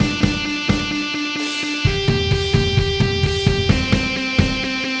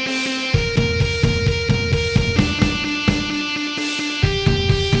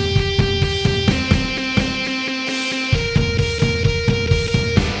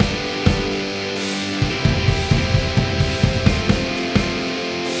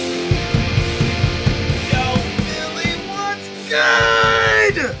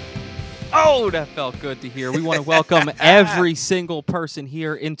Oh, that felt good to hear. We want to welcome every single person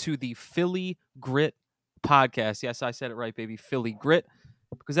here into the Philly Grit podcast. Yes, I said it right, baby. Philly Grit,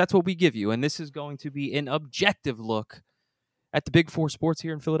 because that's what we give you. And this is going to be an objective look at the Big Four sports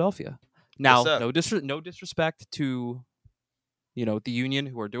here in Philadelphia. Now, no disrespect to, the Union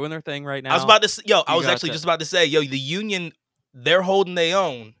who are doing their thing right now. I was actually just about to say, the Union, they're holding their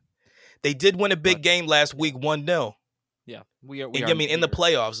own. They did win a big game last week, 1-0. Yeah, in the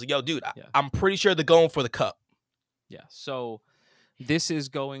playoffs. Dude, I'm pretty sure they're going for the cup. Yeah, so this is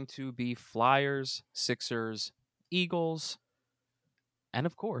going to be Flyers, Sixers, Eagles, and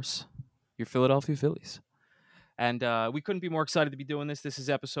of course, your Philadelphia Phillies. And we couldn't be more excited to be doing this. This is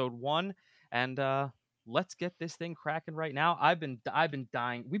episode 1, and let's get this thing cracking right now. I've been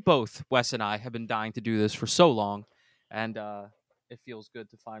dying. We both, Wes and I, have been dying to do this for so long, and it feels good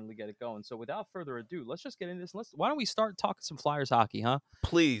to finally get it going. So without further ado, let's just get into this. Why don't we start talking some Flyers hockey, huh?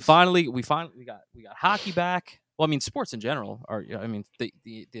 Please. We got hockey back. Well, I mean, sports in general are. I mean,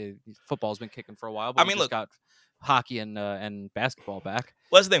 the football's been kicking for a while. But we got hockey and basketball back.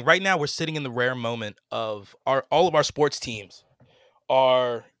 Well, that's the thing. Right now, we're sitting in the rare moment of all of our sports teams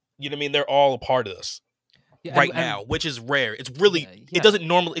are. They're all a part of this now, which is rare. It's really it doesn't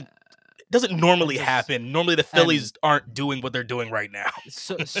normally. Doesn't normally happen. Normally, the Phillies aren't doing what they're doing right now.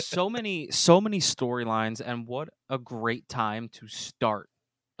 so many storylines, and what a great time to start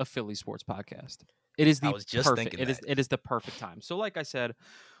a Philly sports podcast. It is the perfect. It is the perfect time. So, like I said,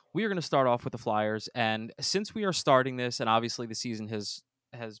 we are going to start off with the Flyers, and since we are starting this, and obviously the season has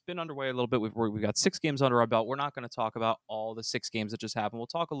been underway a little bit. We've got 6 games under our belt. We're not going to talk about all the 6 games that just happened. We'll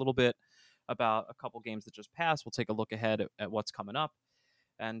talk a little bit about a couple games that just passed. We'll take a look ahead at what's coming up.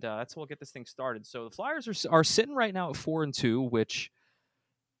 And that's how we'll get this thing started. So the Flyers are sitting right now at 4-2, which,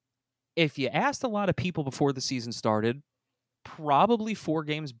 if you asked a lot of people before the season started, probably 4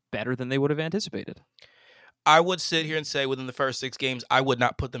 games better than they would have anticipated. I would sit here and say within the first 6 games, I would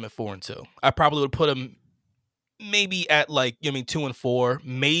not put them at 4-2. I probably would put them maybe at 2-4,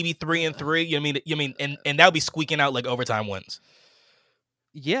 maybe 3-3. And that would be squeaking out like overtime wins.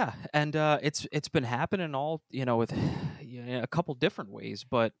 Yeah, and it's been happening all with a couple different ways,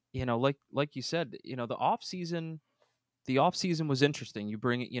 but like you said, the off season was interesting. You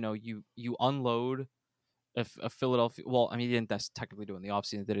bring you unload a Philadelphia. Well, I mean, you didn't technically do it in the off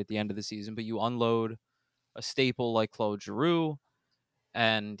season, did it at the end of the season, but you unload a staple like Claude Giroux,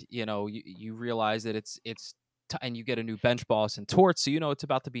 and you realize that it's and you get a new bench boss in Torts, so it's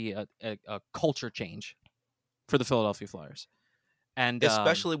about to be a culture change for the Philadelphia Flyers. And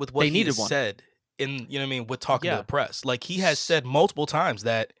especially with what he said in, with talking to the press. Like, he has said multiple times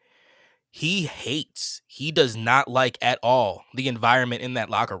that he does not like at all the environment in that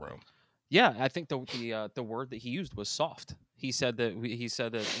locker room. Yeah, I think the word that he used was soft. He said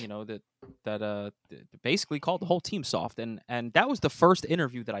that that basically called the whole team soft, and that was the first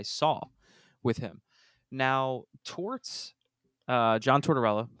interview that I saw with him. Now, Torts, John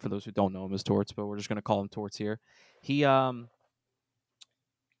Tortorella, for those who don't know him as Torts, but we're just going to call him Torts here.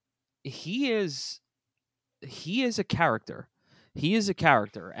 He is a character. He is a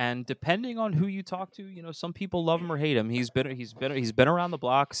character, and depending on who you talk to, some people love him or hate him. He's been around the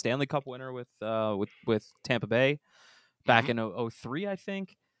block. Stanley Cup winner with Tampa Bay back in 2003, I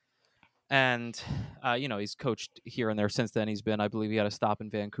think. And he's coached here and there since then. I believe he had a stop in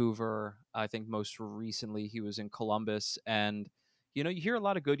Vancouver. I think most recently he was in Columbus. And you hear a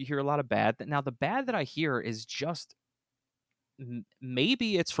lot of good, you hear a lot of bad. Now the bad that I hear is just,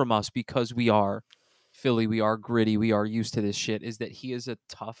 maybe it's from us because we are Philly, we are gritty, we are used to this shit, is that he's a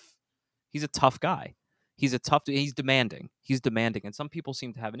tough guy. He's demanding. And some people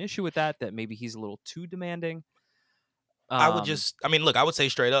seem to have an issue with that maybe he's a little too demanding. I would say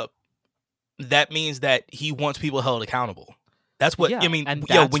straight up, that means that he wants people held accountable. That's what,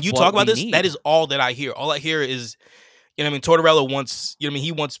 when you talk about this, that is all that I hear. All I hear is, Tortorella wants,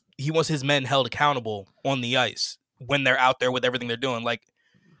 he wants his men held accountable on the ice when they're out there with everything they're doing. Like,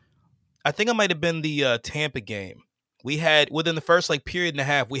 I think it might have been the Tampa game. We had, within the first period and a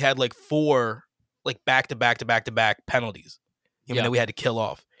half, we had 4 back-to-back penalties. That we had to kill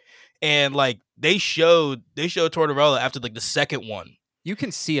off. And they showed Tortorella after the second one. You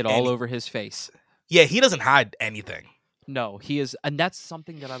can see it all over his face. Yeah, he doesn't hide anything. No, he is, and that's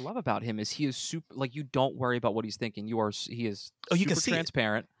something that I love about him, is he is super, you don't worry about what he's thinking. He is you can see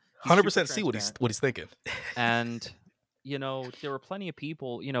transparent. 100% see what he's thinking. And there were plenty of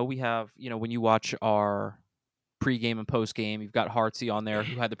people, we have, when you watch our pregame and postgame, you've got Hartsey on there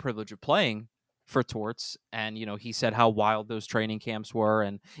who had the privilege of playing for Torts, and he said how wild those training camps were,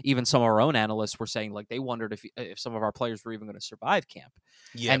 and even some of our own analysts were saying like they wondered if some of our players were even going to survive camp.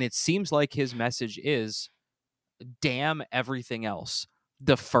 And it seems like his message is, damn everything else,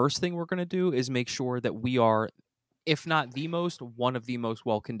 the first thing we're going to do is make sure that we are, if not the most, one of the most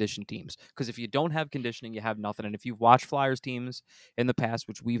well-conditioned teams. Because if you don't have conditioning, you have nothing. And if you've watched Flyers teams in the past,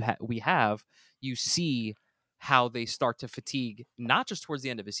 which we have, you see how they start to fatigue, not just towards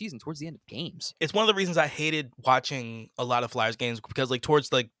the end of the season, towards the end of games. It's one of the reasons I hated watching a lot of Flyers games, because like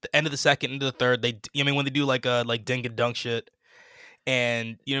towards like the end of the second, into the third, when they do like dink and dunk shit,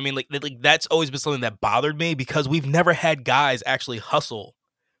 and you know what I mean, like that's always been something that bothered me, because we've never had guys actually hustle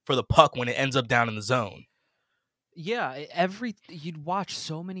for the puck when it ends up down in the zone. Yeah, you'd watch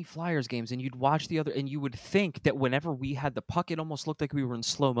so many Flyers games, and you'd watch the other, and you would think that whenever we had the puck, it almost looked like we were in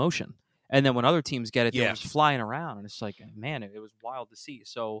slow motion. And then when other teams get it, they're just flying around, and it's like, man, it was wild to see.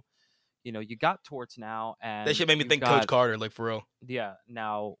 So, you got Torts now, and that shit made me think Coach Carter, like for real. Yeah.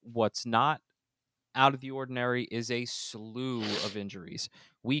 Now, what's not out of the ordinary is a slew of injuries.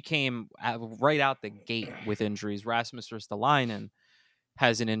 We came right out the gate with injuries. Rasmus Ristolainen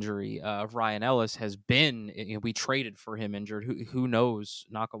has an injury. Ryan Ellis has been. We traded for him injured. Who knows?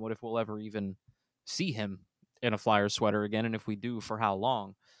 Knock on wood, if we'll ever even see him in a Flyers sweater again, and if we do, for how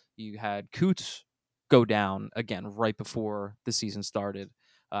long? You had Coots go down again right before the season started.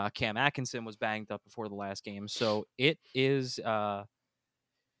 Cam Atkinson was banged up before the last game, so it is the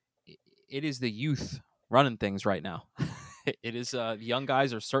youth running things right now. It is the young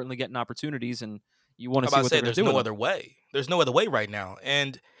guys are certainly getting opportunities, and you want to see what they're going to do. There's no other way. There's no other way right now,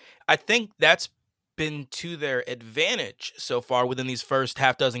 and I think that's been to their advantage so far within these first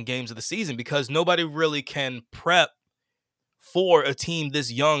half dozen games of the season, because nobody really can prep for a team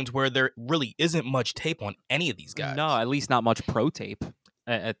this young to where there really isn't much tape on any of these guys. No, at least not much pro tape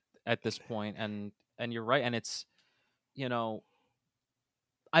at this point. And you're right. And it's,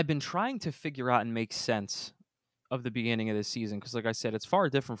 I've been trying to figure out and make sense of the beginning of this season, because like I said, it's far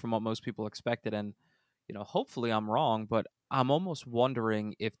different from what most people expected. And, hopefully I'm wrong, but I'm almost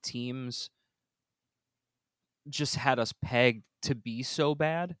wondering if teams just had us pegged to be so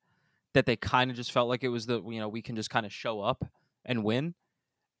bad that they kind of just felt like it was we can just kind of show up and win,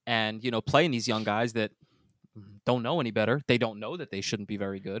 and playing these young guys that don't know any better. They don't know that they shouldn't be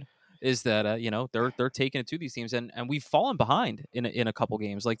very good. Is that they're taking it to these teams, and we've fallen behind in a couple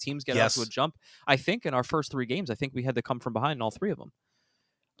games. Like teams get out to a jump. I think in our first 3 games, I think we had to come from behind in all 3 of them.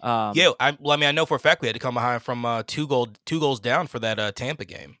 I know for a fact we had to come behind from 2 goals down for that Tampa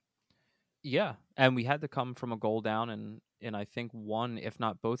game. Yeah, and we had to come from a goal down, and I think 1, if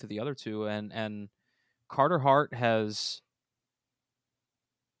not both of the other 2, and Carter Hart has,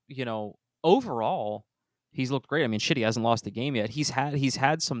 overall, he's looked great. I mean, shit, he hasn't lost a game yet. He's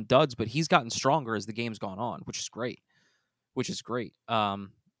had some duds, but he's gotten stronger as the game's gone on, which is great. And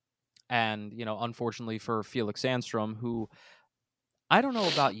unfortunately for Felix Sandstrom, who I don't know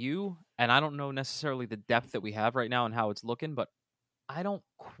about you, and I don't know necessarily the depth that we have right now and how it's looking, but I don't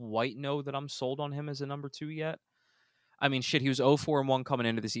quite know that I'm sold on him as a number 2 yet. I mean, shit, he was 0-4-1 coming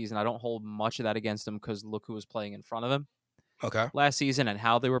into the season. I don't hold much of that against him, because look who was playing in front of him last season and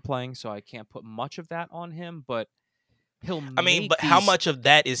how they were playing, so I can't put much of that on him, but how much of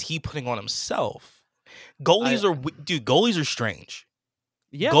that is he putting on himself? Goalies are strange.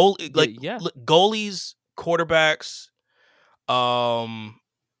 Yeah. Goalies, quarterbacks,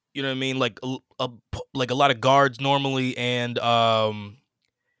 you know what I mean? Like a lot of guards normally, and goalies.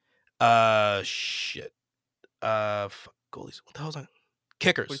 What the hell's that?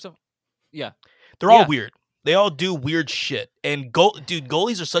 Kickers. Yeah. They're all weird. They all do weird shit. And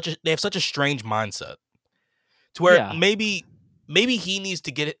goalies they have such a strange mindset. To where maybe he needs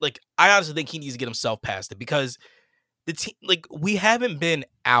to get it. Like, I honestly think he needs to get himself past it, because the team, like, we haven't been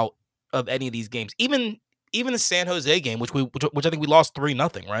out of any of these games. Even the San Jose game, which I think we lost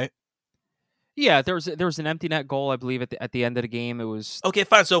 3-0, right? Yeah, there was an empty net goal, I believe, at the end of the game. It was okay,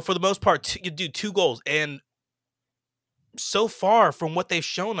 fine. So for the most part, you do 2 goals, and so far from what they've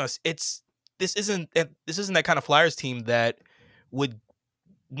shown us, this isn't that kind of Flyers team that would,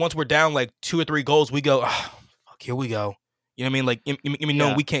 once we're down like 2 or 3 goals, we go, oh, fuck, here we go. You know what I mean? Like,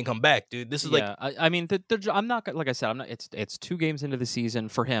 no, we can't come back, dude. This is I mean, I'm not, like I said, I'm not. It's 2 games into the season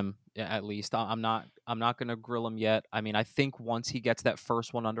for him, at least. I'm not going to grill him yet. I mean, I think once he gets that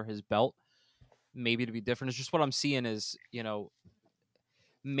first one under his belt, maybe to be different. It's just what I'm seeing is,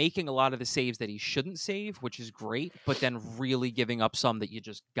 making a lot of the saves that he shouldn't save, which is great, but then really giving up some that you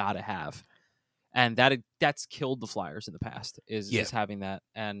just gotta have. And that's killed the Flyers in the past, is having that.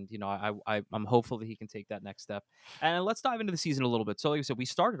 And, I'm hopeful that he can take that next step. And let's dive into the season a little bit. So like I said, we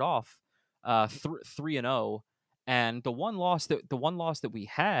started off 3-0, and the one loss that we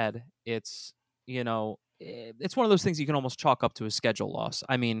had, it's it's one of those things you can almost chalk up to a schedule loss.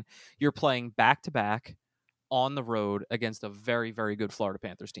 I mean, you're playing back to back on the road against a very, very good Florida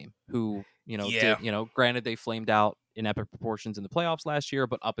Panthers team who, granted they flamed out in epic proportions in the playoffs last year,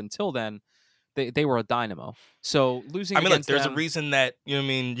 but up until then, they were a dynamo. So losing against there's them, a reason that,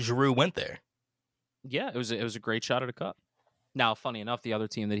 Giroux went there. Yeah, it was a great shot at a cup. Now, funny enough, the other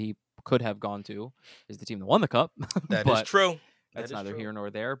team that he could have gone to is the team that won the cup. That is true. That's neither here nor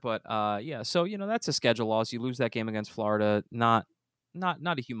there. But yeah, so that's a schedule loss. You lose that game against Florida, not a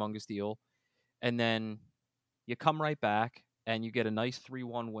humongous deal, and then you come right back and you get a nice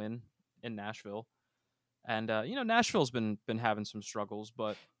 3-1 win in Nashville. And Nashville's been having some struggles,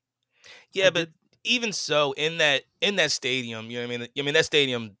 but even so, in that stadium, you know what I mean? I mean, that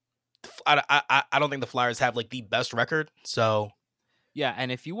stadium, I don't think the Flyers have like the best record. So yeah,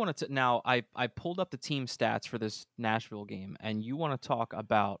 and if you wanted to, now I pulled up the team stats for this Nashville game, and you want to talk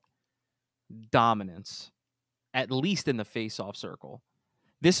about dominance, at least in the face-off circle.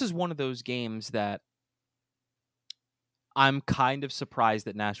 This is one of those games that I'm kind of surprised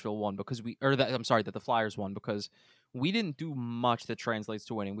that Nashville won that the Flyers won, because we didn't do much that translates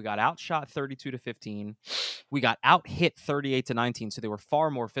to winning. We got outshot 32-15. We got out hit 38-19, so they were far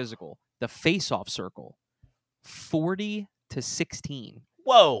more physical. The face-off circle, 40-16.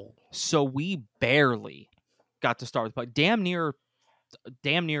 Whoa! So we barely got to start with the puck. Damn near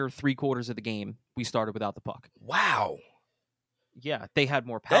 3/4 of the game we started without the puck. Wow. Yeah, they had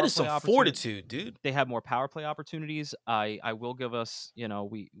more power play. That is some fortitude, dude. They had more power play opportunities. I will give us,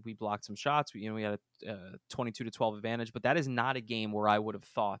 we blocked some shots. We had a 22-12 advantage, but that is not a game where I would have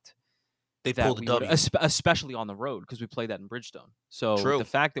thought they pulled a W, especially on the road, because we played that in Bridgestone. So True. The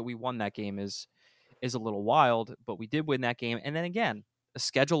fact that we won that game is a little wild, but we did win that game. And then again, a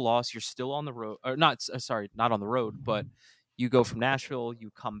schedule loss. You're still on the road, or not on the road, but you go from Nashville, you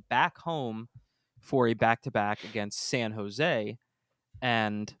come back home for a back-to-back against San Jose,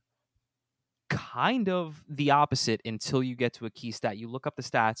 and kind of the opposite until you get to a key stat. You look up the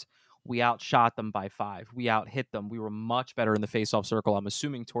stats. We outshot them by 5. We out-hit them. We were much better in the face-off circle. I'm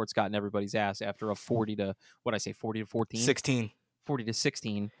assuming Torts got in everybody's ass after a 40-14? 16.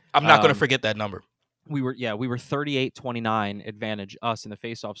 40-16. I'm not going to forget that number. We were 38-29 advantage us in the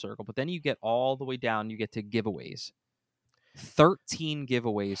face-off circle, but then you get all the way down. You get to giveaways. 13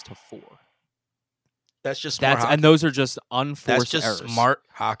 giveaways to 4. That's just smart hockey. And those are just unforced errors. That's just smart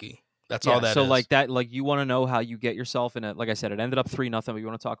hockey. That's all that is. So like that, like you want to know how you get yourself in a, like I said, it ended up 3-0, but you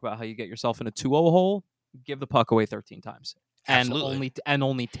want to talk about how you get yourself in a 2-0 hole, give the puck away 13 times. Absolutely. And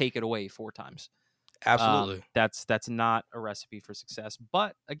only take it away 4 times. Absolutely. That's not a recipe for success.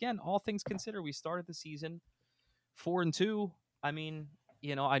 But again, all things considered, we started the season 4-2. I mean,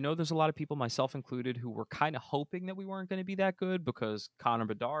 I know there's a lot of people, myself included, who were kind of hoping that we weren't going to be that good, because Connor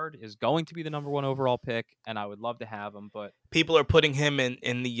Bedard is going to be the number 1 overall pick, and I would love to have him. But people are putting him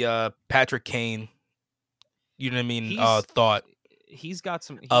in the Patrick Kane, you know what I mean, thought. He's got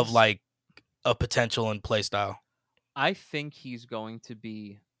some of like a potential and play style. I think he's going to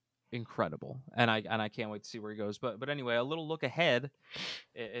be incredible, and I can't wait to see where he goes. But anyway, a little look ahead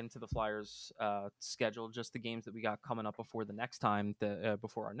into the Flyers schedule, just the games that we got coming up before the next time,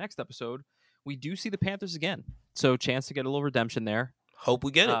 before our next episode. We do see the Panthers again, so chance to get a little redemption there. Hope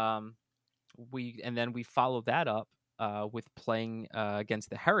we get it. Then we follow that up with playing against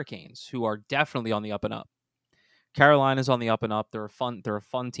the Hurricanes, who are definitely on the up and up. Carolina's on the up and up. They're a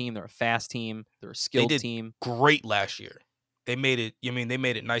fun team. They're a fast team. They're a skilled team. Great last year. They made it. They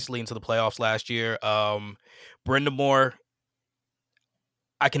made it nicely into the playoffs last year. Brind'Amour,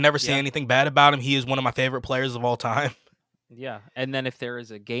 I can never say anything bad about him. He is one of my favorite players of all time. Yeah, and then if there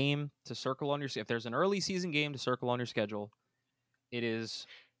is a game to circle on if there's an early season game to circle on your schedule, it is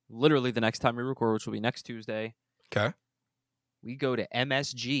literally the next time we record, which will be next Tuesday. Okay. We go to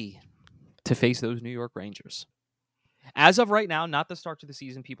MSG to face those New York Rangers. As of right now, not the start to the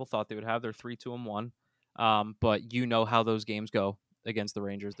season, people thought they would have their 3-2-1. But you know how those games go against the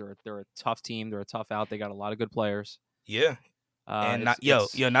Rangers. They're a tough team. They're a tough out. They got a lot of good players. Yeah. And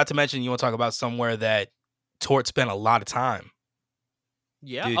not to mention, you want to talk about somewhere that Tort spent a lot of time.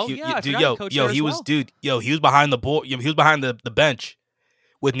 Yeah. Dude, he was behind the ball. He was behind the bench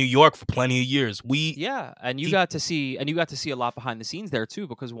with New York for plenty of years. And you got to see a lot behind the scenes there too,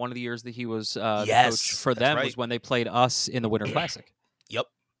 because one of the years that he was the coach for them was when they played us in the Winter Classic. Yep.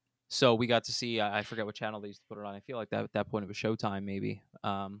 So we got to see. I forget what channel they used to put it on. I feel like that at that point it was Showtime, maybe.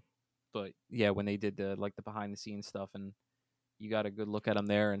 But yeah, when they did the behind the scenes stuff, and you got a good look at him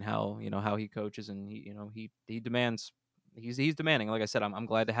there, and how he coaches, and he demands He's demanding. Like I said, I'm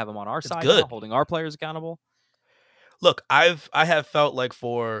glad to have him on our side good. now, holding our players accountable. Look, I have felt like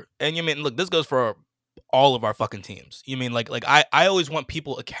and you mean, look, this goes for all of our fucking teams. You mean like I always want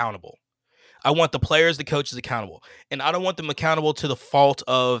people accountable. I want the players, the coaches accountable. And I don't want them accountable to the fault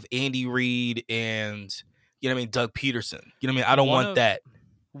of Andy Reid and, Doug Peterson. You know what I mean? I don't want that.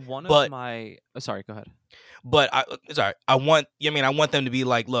 Sorry, go ahead. But I want them to be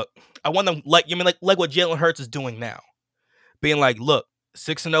like, look, I want them like what Jalen Hurts is doing now. Being like, look,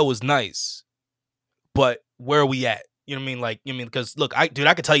 6-0 is nice, but where are we at? You know what I mean? Like, because look, I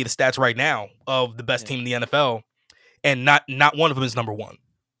could tell you the stats right now of the best team in the NFL, and not one of them is number one.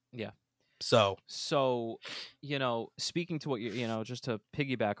 Yeah. So, speaking to what just to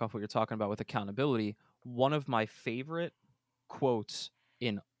piggyback off what you're talking about with accountability, one of my favorite quotes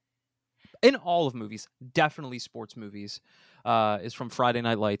in all of movies, definitely sports movies, is from Friday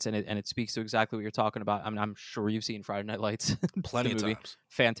Night Lights, and it speaks to exactly what you're talking about. I mean, I'm sure you've seen Friday Night Lights, plenty of times.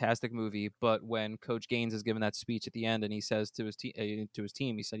 Fantastic movie. But when Coach Gaines is giving that speech at the end, and he says to his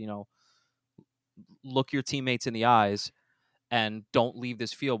team, he said, look your teammates in the eyes and don't leave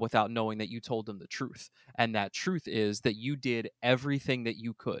this field without knowing that you told them the truth. And that truth is that you did everything that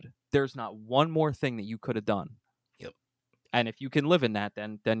you could. There's not one more thing that you could have done. Yep. And if you can live in that,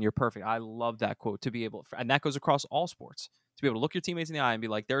 then you're perfect. I love that quote, to be able, and that goes across all sports, to be able to look your teammates in the eye and be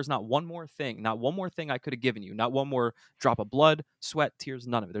like, there's not one more thing I could have given you, not one more drop of blood, sweat, tears,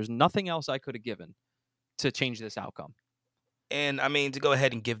 none of it. There's nothing else I could have given to change this outcome. And I mean, to go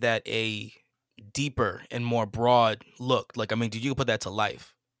ahead and give that a deeper and more broad look, like, I mean, did you put that to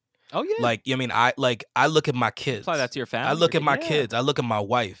life? Oh yeah. Like, I look at my kids. Apply that to your family. I look at my kids. I look at my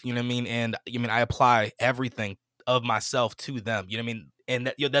wife. You know what I mean? And I apply everything of myself to them. You know what I mean?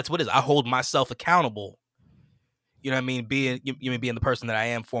 And that's what it is. I hold myself accountable. You know what I mean? Being the person that I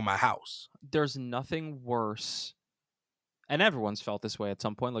am for my house. There's nothing worse. And everyone's felt this way at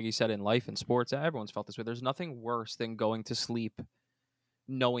some point, like you said, in life and sports. Everyone's felt this way. There's nothing worse than going to sleep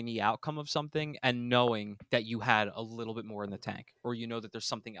knowing the outcome of something and knowing that you had a little bit more in the tank, or that there's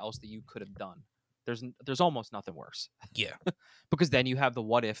something else that you could have done. There's almost nothing worse. Yeah. Because then you have the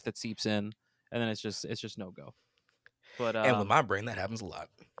what if that seeps in, and then it's just no go. But and with my brain, that happens a lot.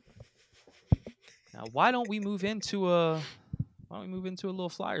 Now, why don't we move into a little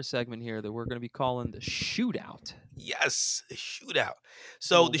flyer segment here that we're going to be calling the shootout? Yes, the shootout.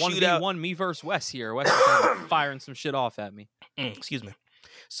 So the 1v1 me versus Wes here. Wes is firing some shit off at me. Excuse me.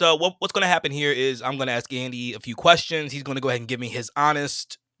 So what's going to happen here is I'm going to ask Andy a few questions. He's going to go ahead and give me his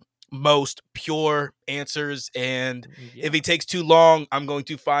honest, most pure answers. And if it takes too long, I'm going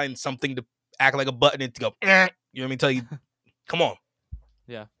to find something to act like a button and to go, you know what I mean? Tell you, come on.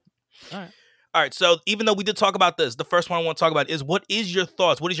 Yeah. All right. So even though we did talk about this, the first one I want to talk about is, what is your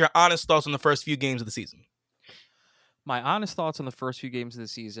thoughts? What is your honest thoughts on the first few games of the season? My honest thoughts on the first few games of the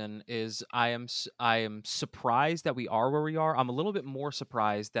season is I am surprised that we are where we are. I'm a little bit more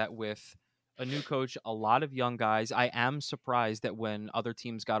surprised that with a new coach, a lot of young guys, I am surprised that when other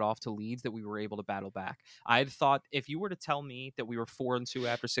teams got off to leads that we were able to battle back. I had thought, if you were to tell me that we were 4-2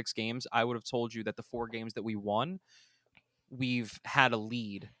 after 6 games, I would have told you that the 4 games that we won, we've had a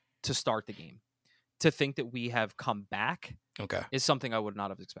lead to start the game. To think that we have come back is something I would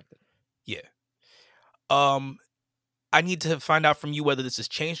not have expected. Yeah. I need to find out from you whether this has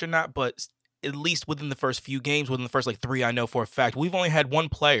changed or not, but at least within the first few games, within the first 3, I know for a fact, we've only had one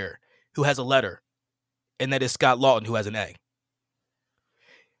player who has a letter, and that is Scott Lawton, who has an A.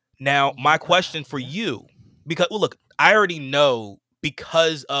 Now, my question for you, because, well, look, I already know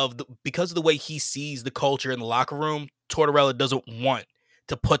because of the way he sees the culture in the locker room, Tortorella doesn't want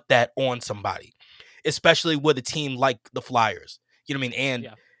to put that on somebody, especially with a team like the Flyers. You know what I mean? And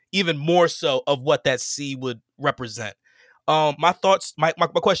even more so of what that C would represent. My thoughts, my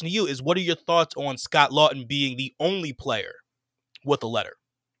question to you is, what are your thoughts on Scott Lawton being the only player with a letter?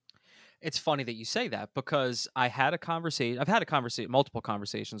 It's funny that you say that, because I've had multiple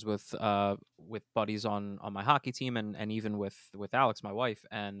conversations with buddies on my hockey team and even with Alex, my wife,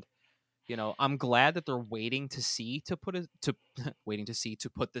 and I'm glad that they're waiting to put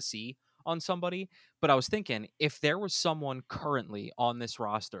the C on somebody. But I was thinking, if there was someone currently on this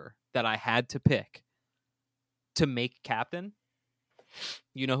roster that I had to pick to make captain,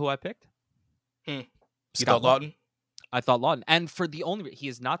 you know who I picked? Scott Lawton. I thought Lawton. And for the only, he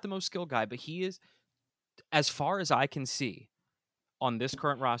is not the most skilled guy, but he is, as far as I can see on this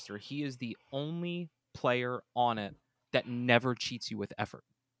current roster, he is the only player on it that never cheats you with effort.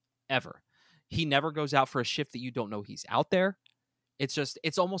 Ever. He never goes out for a shift that you don't know he's out there.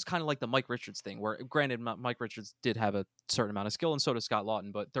 it's almost kind of like the Mike Richards thing, where granted Mike Richards did have a certain amount of skill, and so does Scott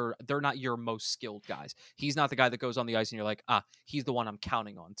Lawton, but they're not your most skilled guys. He's not the guy that goes on the ice and you're like, he's the one I'm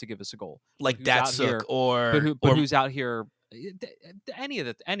counting on to give us a goal. Like Datsuk who's out here? Any of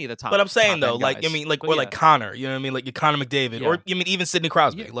the top. But I'm saying though, like guys. Like Connor, you know what I mean, like your Connor McDavid, or even Sidney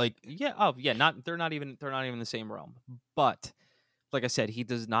Crosby, they're not even the same realm. But like I said, he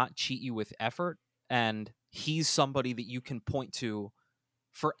does not cheat you with effort, and he's somebody that you can point to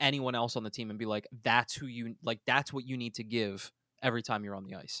for anyone else on the team and be like, that's who you like. That's what you need to give every time you're on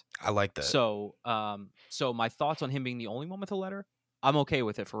the ice. I like that. So my thoughts on him being the only one with a letter, I'm okay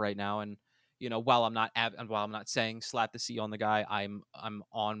with it for right now. And while I'm not saying slap the C on the guy, I'm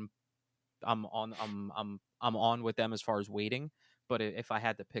on with them as far as waiting. But if I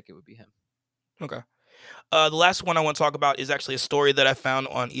had to pick, it would be him. Okay. The last one I want to talk about is actually a story that I found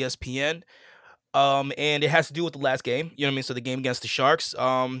on ESPN. And it has to do with the last game. You know what I mean? So the game against the Sharks.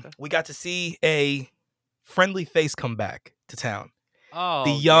 We got to see a friendly face come back to town. Oh,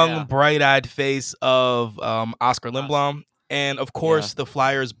 the young, bright-eyed face of Oscar Lindblom. And, of course, the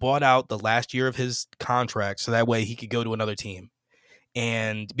Flyers bought out the last year of his contract so that way he could go to another team.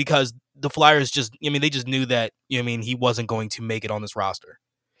 And because the Flyers they just knew that, he wasn't going to make it on this roster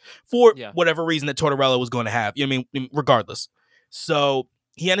for whatever reason that Tortorella was going to have, regardless. So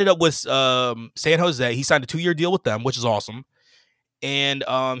he ended up with San Jose. He signed a 2-year deal with them, which is awesome. And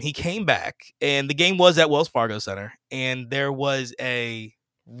he came back, and the game was at Wells Fargo Center, and there was a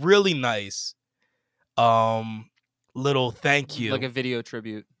really nice little thank you, like a video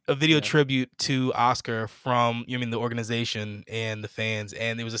tribute, tribute to Oscar from the organization and the fans,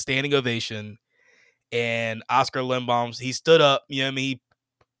 and there was a standing ovation. And Oscar Lindblom, he stood up, he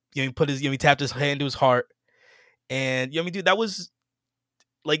put his, he tapped his hand to his heart, and dude, that was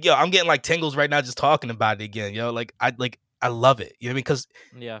like, I'm getting like tingles right now just talking about it again, I love it, because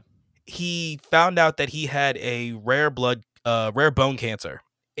he found out that he had a rare bone cancer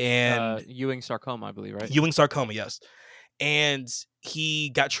and Ewing sarcoma, I believe, right? Ewing sarcoma, yes. And he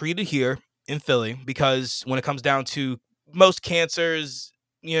got treated here in Philly because when it comes down to most cancers,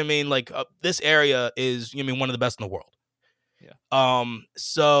 this area is, one of the best in the world. Yeah.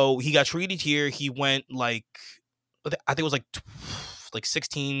 So he got treated here. He went I think it was like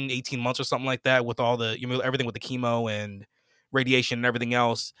 16, 18 months or something like that with all the, everything with the chemo and radiation and everything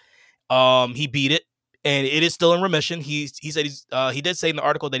else. He beat it, and it is still in remission. He said he did say in the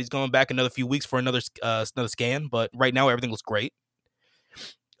article that he's going back another few weeks for another scan, but right now everything looks great.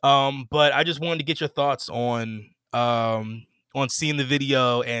 But I just wanted to get your thoughts on seeing the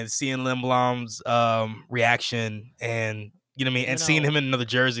video and seeing Lindblom's reaction, and seeing him in another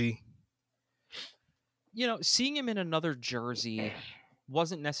jersey. Seeing him in another jersey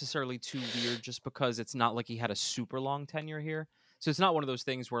wasn't necessarily too weird, just because it's not like he had a super long tenure here. So it's not one of those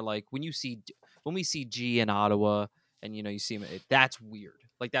things where, like, when we see G in Ottawa and you see him, that's weird.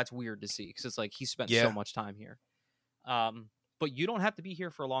 Like, that's weird to see, because it's like he spent so much time here. But you don't have to be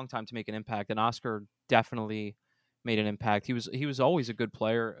here for a long time to make an impact. And Oscar definitely made an impact. He was always a good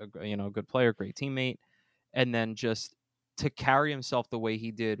player, a good player, great teammate, and then just to carry himself the way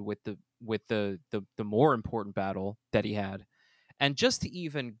he did with the more important battle that he had, and just to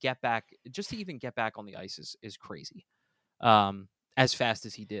even get back on the ice is crazy. As fast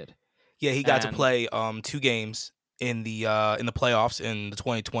as he did. Yeah, he got to play 2 games in the playoffs in the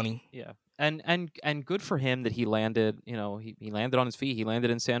 2020. Yeah. And good for him that he landed, he landed on his feet. He landed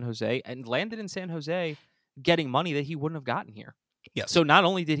in San Jose getting money that he wouldn't have gotten here. Yes. So not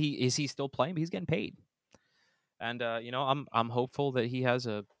only is he still playing, but he's getting paid. And I'm hopeful that he has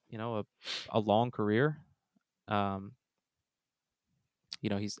a long career.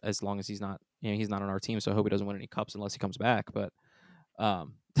 He's, as long as he's not on our team, so I hope he doesn't win any cups unless he comes back. But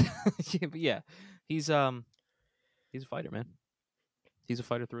but yeah, he's a fighter, man. He's a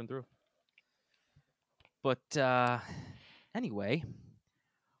fighter through and through. But anyway,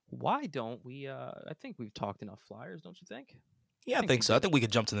 why don't we? I think we've talked enough Flyers, don't you think? Yeah, I think so. I think we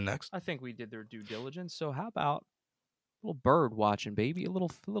could jump to the next. I think we did their due diligence. So how about a little bird watching, baby? A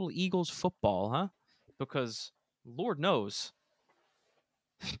little Eagles football, huh? Because Lord knows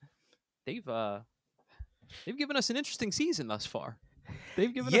they've given us an interesting season thus far.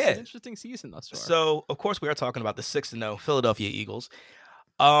 They've given us an interesting season thus far. So, of course, we are talking about the 6-0 Philadelphia Eagles.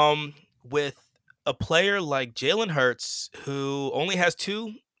 With a player like Jalen Hurts, who only has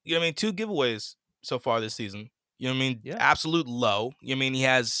 2 giveaways so far this season. Absolute low. He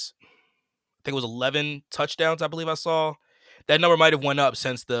has, I think it was 11 touchdowns, I believe I saw. That number might have went up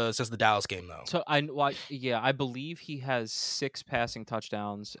since the Dallas game, though. So I believe he has 6 passing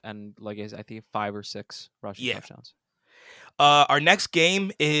touchdowns and I think 5 or 6 rushing touchdowns. Our next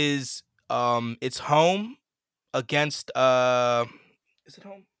game is it's home against is it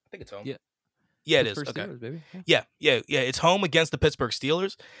home? I think it's home. Yeah. Yeah, Pittsburgh it is. Okay. Steelers, baby. Yeah. It's home against the Pittsburgh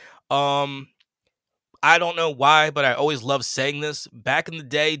Steelers. I don't know why, but I always love saying this. Back in the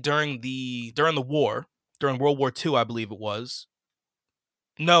day during the war, during World War II, I believe it was.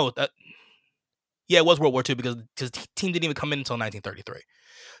 No, it was World War II because the team didn't even come in until 1933.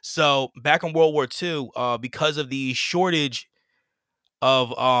 So back in World War II, because of the shortage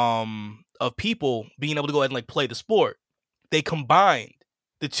of people being able to go ahead and like play the sport, they combined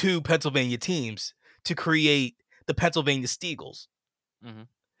the two Pennsylvania teams to create the Pennsylvania Steagles. Mm-hmm.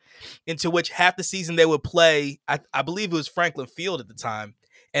 Into which half the season they would play, I believe it was Franklin Field at the time,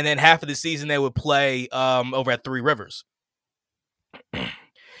 and then half of the season they would play over at Three Rivers.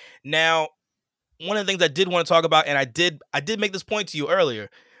 Now, one of the things I did want to talk about, and I did make this point to you earlier,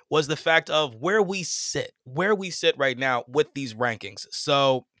 was the fact of where we sit right now with these rankings.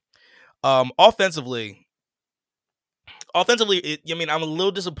 So, offensively, I'm a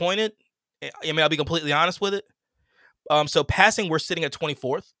little disappointed. I'll be completely honest with it. So passing, we're sitting at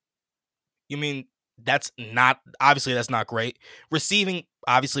 24th. That's not great. Receiving,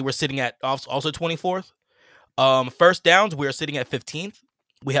 obviously, we're sitting at also 24th. First downs, we are sitting at 15th.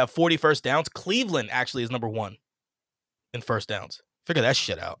 We have 40 first downs. Cleveland actually is number 1 in first downs. Figure that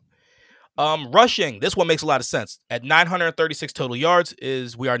shit out. Rushing, this one makes a lot of sense. At 936 total yards,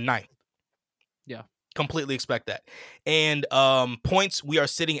 we are 9th. Yeah. Completely expect that. And points, we are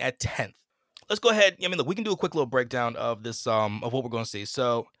sitting at 10th. Let's go ahead. Look, we can do a quick little breakdown of this, of what we're going to see.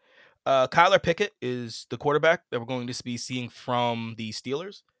 So, Kyler Pickett is the quarterback that we're going to be seeing from the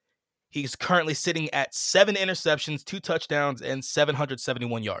Steelers. He's currently sitting at 7 interceptions, 2 touchdowns, and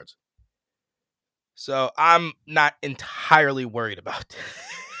 771 yards. So I'm not entirely worried about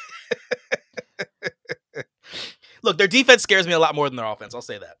that. Look, their defense scares me a lot more than their offense. I'll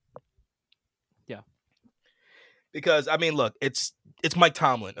say that. Yeah. Because, look, it's Mike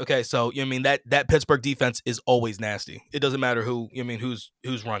Tomlin. Okay, so that Pittsburgh defense is always nasty. It doesn't matter who's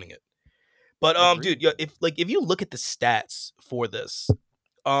running it. But dude, if you look at the stats for this,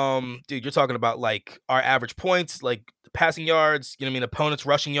 dude, you're talking about like our average points, like passing yards, opponents'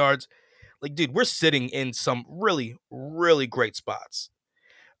 rushing yards. Like, dude, we're sitting in some really, really great spots.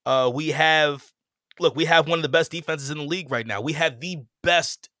 We have one of the best defenses in the league right now. We have the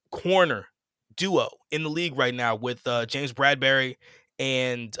best corner duo in the league right now with James Bradbury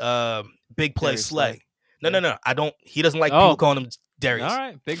and Big Play Slay. No. He doesn't like people calling him Darius. All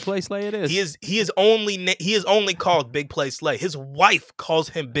right, Big Play Slay it is. He is only called Big Play Slay. His wife calls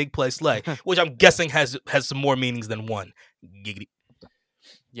him Big Play Slay, which I'm guessing has some more meanings than one. Giggity.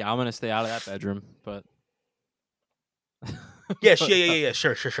 Yeah, I'm gonna stay out of that bedroom, but yeah, sure. Yeah,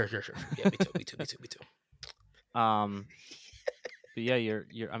 me too. But yeah, you're.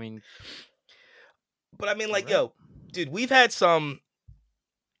 But like, right. Yo, dude, we've had some.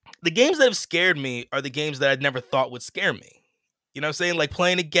 The games that have scared me are the games that I never thought would scare me. You know what I'm saying? Like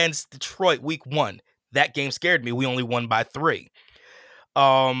playing against Detroit week 1. That game scared me. We only won by 3.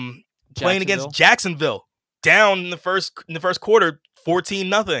 Playing against Jacksonville, down in the first quarter,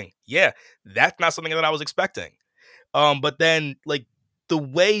 14-0. Yeah, that's not something that I was expecting. But then like the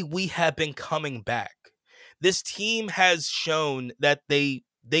way we have been coming back, this team has shown that they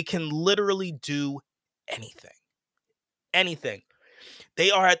can literally do anything. Anything.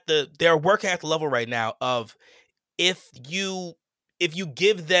 They are working at the level right now of if you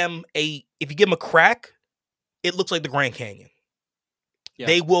give them a crack, it looks like the Grand Canyon. Yeah.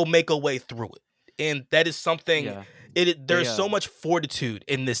 They will make a way through it. And that is something. Yeah. There's so much fortitude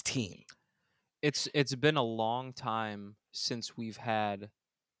in this team. It's been a long time since we've had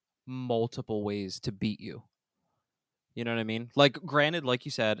multiple ways to beat you. You know what I mean? Like, granted, like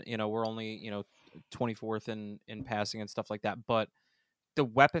you said, we're only 24th in passing and stuff like that, but the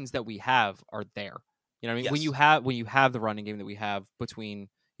weapons that we have are there. You know what I mean? Yes. When you have the running game that we have between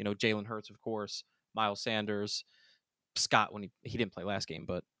Jalen Hurts, of course, Miles Sanders, Scott when he didn't play last game,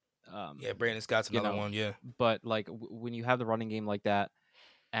 but Brandon Scott's another one. Yeah, but like when you have the running game like that,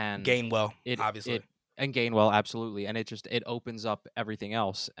 and Gainwell, obviously, and Gainwell, absolutely, and it opens up everything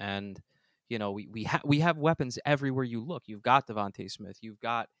else. And we have weapons everywhere you look. You've got Devontae Smith, you've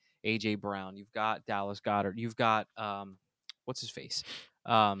got AJ Brown, you've got Dallas Goedert, you've got what's his face.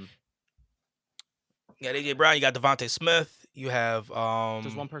 You got AJ Brown, you got Devontae Smith, you have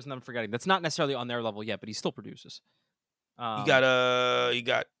there's one person that I'm forgetting that's not necessarily on their level yet, but he still produces. You got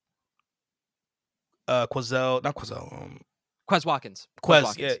Quez Watkins. Quez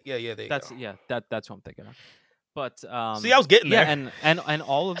Watkins. Yeah, there you go. That's who I'm thinking of. But see, I was getting there. and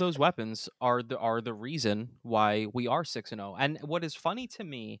all of those weapons are the reason why we are 6-0. And what is funny to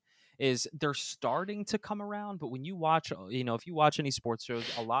me is they're starting to come around. But when you watch, if you watch any sports shows,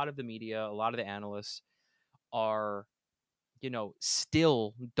 a lot of the media, a lot of the analysts are,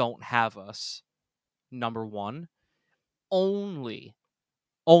 still don't have us number one only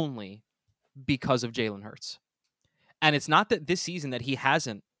because of Jalen Hurts. And it's not that this season that he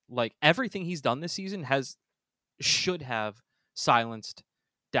hasn't, like, everything he's done this season should have silenced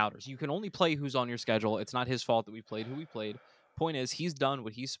doubters. You can only play who's on your schedule. It's not his fault that we played who we played. Point is, he's done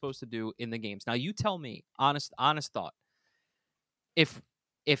what he's supposed to do in the games. Now, you tell me, honest thought, if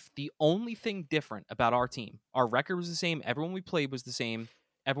the only thing different about our team, our record was the same, everyone we played was the same,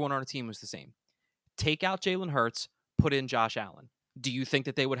 everyone on our team was the same, take out Jalen Hurts, put in Josh Allen, do you think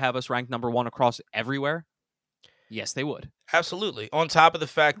that they would have us ranked number one across everywhere? Yes, they would. Absolutely. On top of the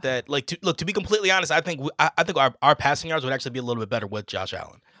fact that, like, to be completely honest, I think our passing yards would actually be a little bit better with Josh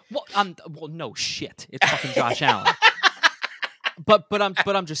Allen. Well, no shit. It's fucking Josh Allen. But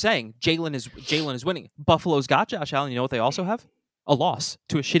I'm just saying, Jalen is winning. Buffalo's got Josh Allen. You know what they also have? A loss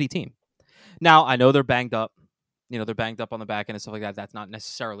to a shitty team. Now, I know they're banged up. They're banged up on the back end and stuff like that. That's not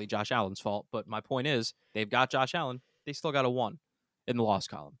necessarily Josh Allen's fault. But my point is, they've got Josh Allen. They still got a 1 in the loss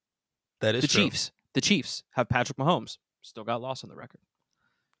column. That is true. The Chiefs have Patrick Mahomes. Still got loss on the record.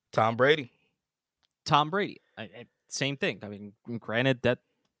 Tom Brady. Same thing. I mean, granted that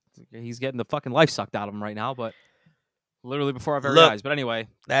he's getting the fucking life sucked out of him right now, but literally before our very eyes. But anyway,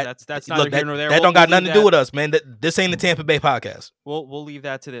 that's neither here nor there. That don't got nothing to do with us, man. This ain't the Tampa Bay podcast. We'll leave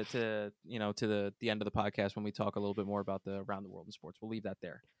that to the end of the podcast when we talk a little bit more about the around the world in sports. We'll leave that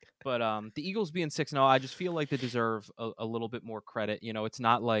there. But the Eagles being 6-0, I just feel like they deserve a little bit more credit. It's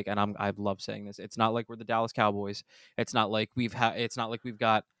not like, and I love saying this, it's not like we're the Dallas Cowboys. It's not like we've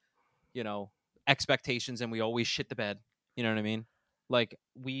got expectations and we always shit the bed. You know what I mean? Like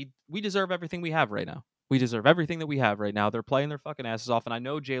we deserve everything we have right now. We deserve everything that we have right now. They're playing their fucking asses off, and I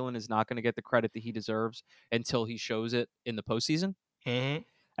know Jalen is not going to get the credit that he deserves until he shows it in the postseason. Mm-hmm.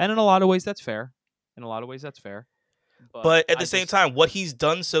 And in a lot of ways, that's fair. But at the same time, what he's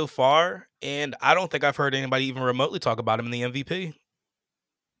done so far, and I don't think I've heard anybody even remotely talk about him in the MVP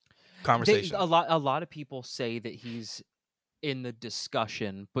conversation. A lot of people say that he's in the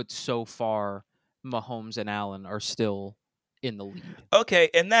discussion, but so far, Mahomes and Allen are still in the lead. Okay,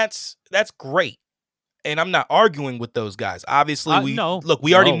 and that's great. And I'm not arguing with those guys. Obviously, we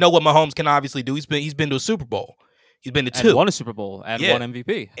already know what Mahomes can obviously do. He's been to a Super Bowl. He's been to 2. And won a Super Bowl and won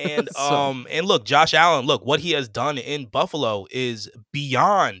MVP. And and look, Josh Allen, what he has done in Buffalo is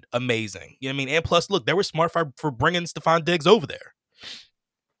beyond amazing. You know what I mean? And plus, look, they were smart for bringing Stephon Diggs over there.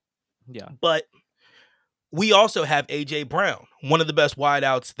 Yeah. But we also have A.J. Brown, one of the best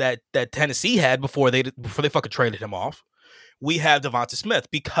wideouts that Tennessee had before they fucking traded him off. We have Devonta Smith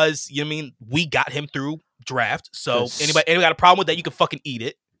because, we got him through draft. So anybody got a problem with that, you can fucking eat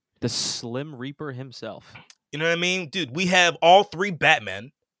it. The Slim Reaper himself. You know what I mean? Dude, we have all 3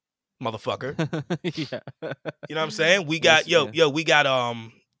 Batmen, motherfucker. Yeah. You know what I'm saying? We got, we got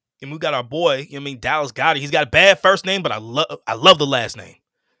our boy, Dallas Goedert. He's got a bad first name, but I love the last name.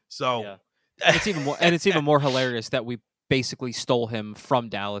 So. Yeah. It's even more hilarious that we basically stole him from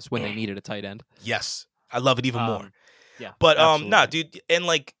Dallas when they needed a tight end. Yes. I love it even more. Yeah, but dude, and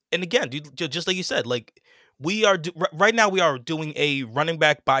again, dude, just like you said, we are right now we are doing a running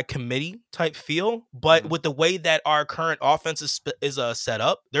back by committee type feel, but with the way that our current offense is set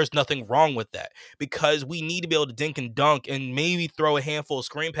up, there's nothing wrong with that because we need to be able to dink and dunk and maybe throw a handful of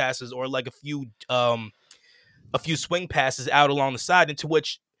screen passes or like a few swing passes out along the side, into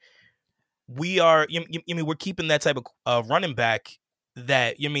which we are. We're keeping that type of running back.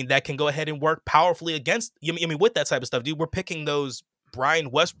 That that can go ahead and work powerfully against with that type of stuff, dude. We're picking those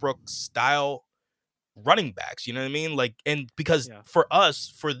Brian Westbrook style running backs, you know what I mean? And because for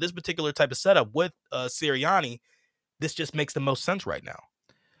us, for this particular type of setup with Sirianni, this just makes the most sense right now.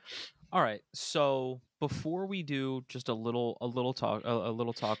 All right, so before we do just a little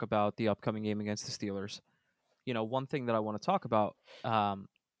talk about the upcoming game against the Steelers, one thing that I want to talk about,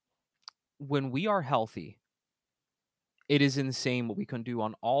 when we are healthy, it is insane what we can do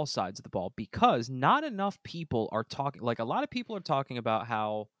on all sides of the ball because not enough people are talking. Like, a lot of people are talking about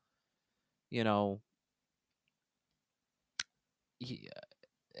how,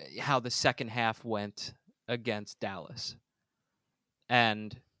 how the second half went against Dallas.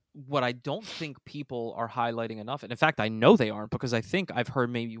 And what I don't think people are highlighting enough, and in fact, I know they aren't because I think I've heard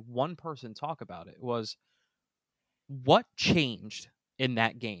maybe one person talk about it, was what changed in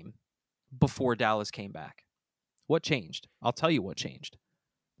that game before Dallas came back. What changed? I'll tell you what changed.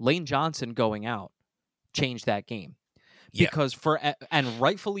 Lane Johnson going out change that game. Yeah. Because and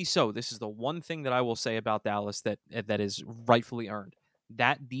rightfully so, this is the one thing that I will say about Dallas that is rightfully earned.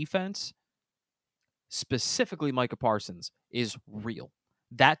 That defense, specifically Micah Parsons, is real.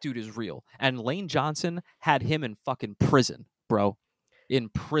 That dude is real. And Lane Johnson had him in fucking prison, bro. In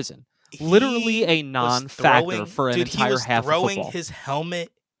prison. Literally a non-factor for an entire half of football. He was throwing his helmet.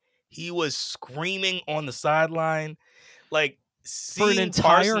 He was screaming on the sideline. Like, for an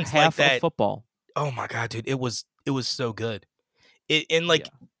entire Parsons half like that, of football. Oh my God, dude. It was so good.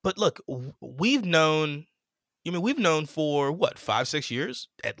 But look, we've known for what, 5-6 years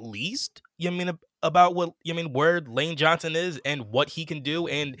at least. About where Lane Johnson is and what he can do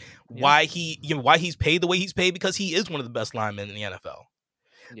and why he's paid the way he's paid, because he is one of the best linemen in the NFL.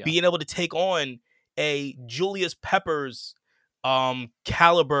 Yeah. Being able to take on a Julius Peppers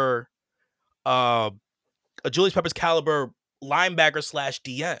caliber linebacker /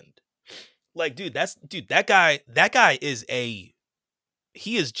 D end. Like, dude, that guy is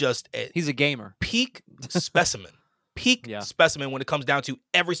he's a gamer. Peak specimen. Specimen when it comes down to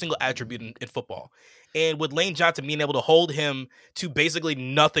every single attribute in football. And with Lane Johnson being able to hold him to basically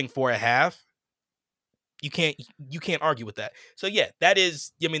nothing for a half, you can't argue with that. So yeah, that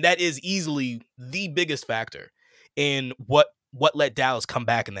is easily the biggest factor in what let Dallas come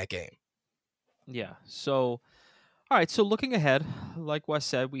back in that game. Yeah. So, all right. So looking ahead, like Wes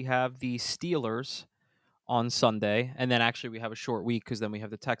said, we have the Steelers on Sunday, and then actually we have a short week because then we have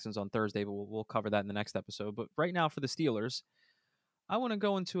the Texans on Thursday, but we'll cover that in the next episode. But right now for the Steelers, I want to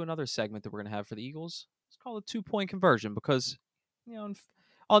go into another segment that we're going to have for the Eagles. It's called a 2-point conversion, because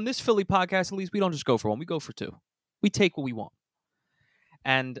on this Philly podcast, at least, we don't just go for one, we go for two. We take what we want.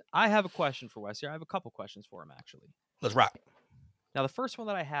 And I have a question for Wes here. I have a couple questions for him, actually. Let's rock. Now, the first one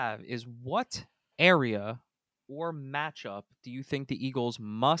that I have is, what area or matchup do you think the Eagles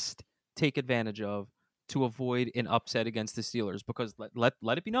must take advantage of to avoid an upset against the Steelers? Because let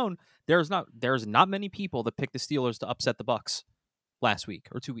it be known, there's not many people that picked the Steelers to upset the Bucs last week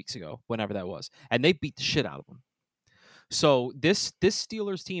or 2 weeks ago, whenever that was, and they beat the shit out of them. So this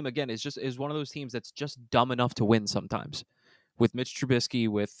Steelers team, again, is one of those teams that's just dumb enough to win sometimes. With Mitch Trubisky,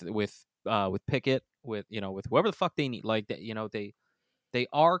 with Pickett, with whoever the fuck they need, like that, they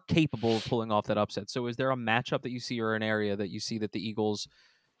are capable of pulling off that upset. So is there a matchup that you see, or an area that you see that the Eagles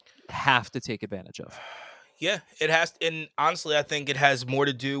have to take advantage of? Yeah, it has, and honestly, I think it has more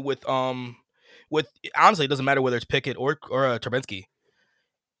to do with honestly, it doesn't matter whether it's Pickett or Trubisky.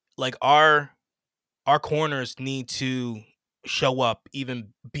 Like, our corners need to show up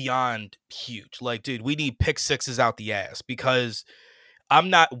even beyond huge. Like, dude, we need pick sixes out the ass, because I'm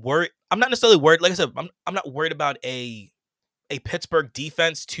not necessarily worried. Like I said, I'm not worried about a Pittsburgh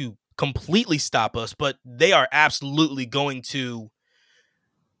defense to completely stop us, but they are absolutely going to.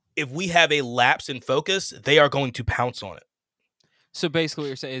 If we have a lapse in focus, they are going to pounce on it. So basically what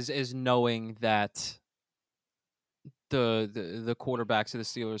you're saying is knowing that the quarterbacks of the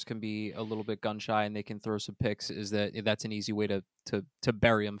Steelers can be a little bit gun shy and they can throw some picks, that's an easy way to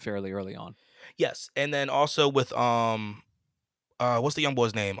bury them fairly early on. Yes. And then also with what's the young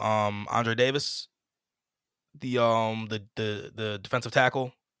boy's name? Andre Davis, the defensive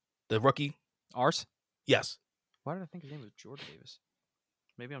tackle, the rookie. Ours? Yes. Why did I think his name was Jordan Davis?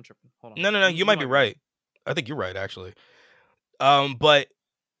 Maybe I'm tripping. Hold on. No, you might be right. I think you're right, actually. But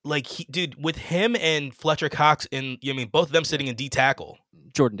like, dude, with him and Fletcher Cox both of them sitting in D tackle.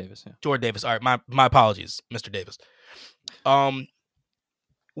 Jordan Davis. Yeah. Jordan Davis. All right, my apologies, Mr. Davis.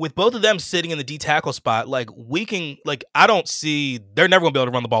 With both of them sitting in the D tackle spot, like, I don't see, they're never gonna be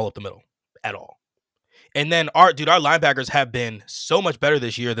able to run the ball up the middle at all. And then our linebackers have been so much better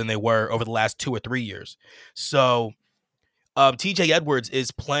this year than they were over the last 2 or 3 years. So TJ Edwards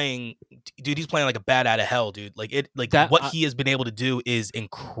is playing, dude. He's playing like a bat out of hell, dude. He has been able to do is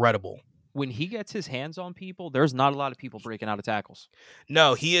incredible. When he gets his hands on people, there's not a lot of people breaking out of tackles.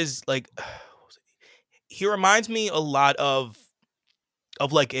 No, he is like, he reminds me a lot of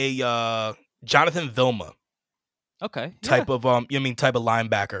like a Jonathan Vilma, okay, type of type of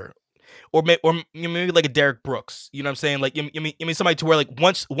linebacker, or maybe like a Derek Brooks. You know what I'm saying? Like, you mean somebody to where, like,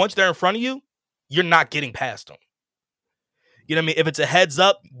 once they're in front of you, you're not getting past them. You know what I mean? If it's a heads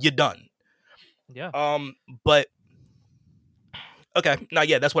up, you're done. Yeah. But okay, no,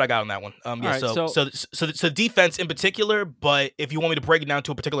 yeah, that's what I got on that one. Yeah. Right, so defense in particular, but if you want me to break it down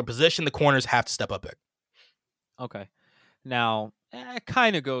to a particular position, the corners have to step up big. Okay. Now, it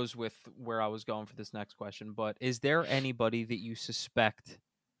kind of goes with where I was going for this next question, but is there anybody that you suspect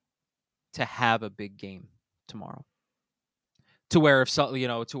to have a big game tomorrow? To where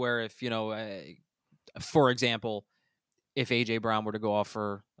for example, if AJ Brown were to go off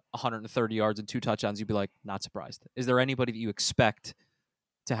for 130 yards and 2 touchdowns, you'd be like, not surprised. Is there anybody that you expect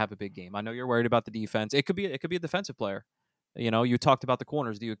to have a big game? I know you're worried about the defense. It could be a defensive player. You talked about the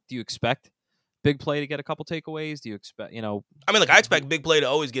corners. Do you expect big play to get a couple takeaways? Do you expect, I mean, look, I expect big play to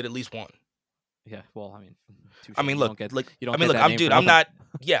always get at least one. Yeah, well, I mean, look, I'm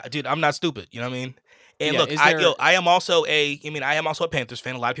not stupid. You know what I mean? And look, I am also a Panthers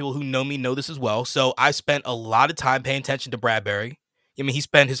fan. A lot of people who know me know this as well. So I spent a lot of time paying attention to Bradbury. I mean, he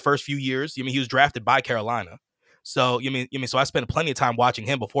spent his first few years. I mean, he was drafted by Carolina. So so I spent plenty of time watching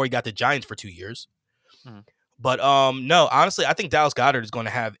him before he got the Giants for 2 years. Mm-hmm. But no, honestly, I think Dallas Goedert is going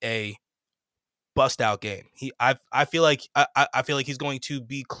to have a bust out game. I feel like he's going to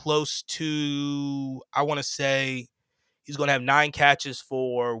be close to, I want to say he's going to have 9 catches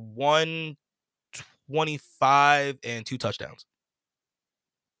for 125 and 2 touchdowns.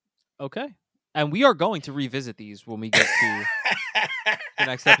 Okay. And we are going to revisit these when we get to the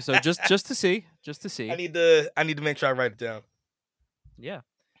next episode, just to see. I need to make sure I write it down. Yeah.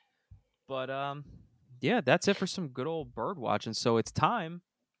 But yeah, that's it for some good old bird watching. So it's time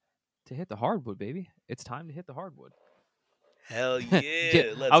to hit the hardwood, baby. It's time to hit the hardwood. Hell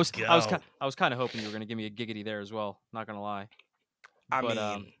yeah! Let's go. I was kind of hoping you were going to give me a giggity there as well. Not going to lie.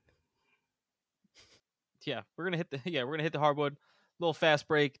 Yeah, we're gonna hit the hardwood. Little fast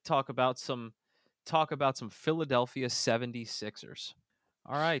break. Talk about some Philadelphia 76ers.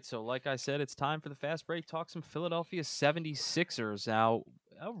 All right, so like I said, it's time for the fast break. Talk some Philadelphia 76ers. Now,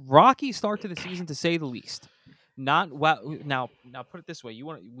 a rocky start to the season, to say the least. Not well. Now put it this way: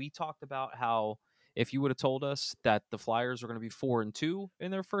 we talked about how if you would have told us that the Flyers were going to be 4-2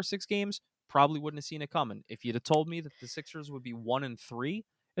 in their first 6 games, probably wouldn't have seen it coming. If you'd have told me that the Sixers would be 1-3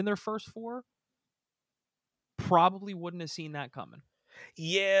 in their first 4, probably wouldn't have seen that coming.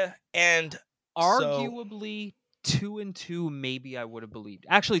 Yeah, and arguably 2-2, maybe I would have believed.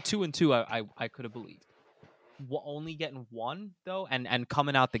 Actually, 2-2, I could have believed. Only getting 1 though, and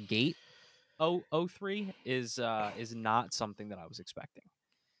coming out the gate 0-3 is not something that I was expecting.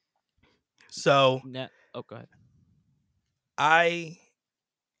 So, go ahead. I'm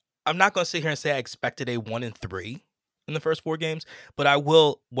not going to sit here and say I expected a 1-3 in the first 4 games, but I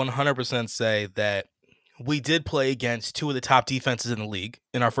will 100% say that we did play against 2 of the top defenses in the league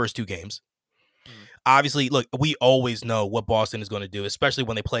in our first 2 games. Mm-hmm. Obviously, look, we always know what Boston is going to do, especially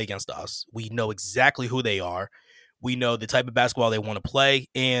when they play against us. We know exactly who they are. We know the type of basketball they want to play.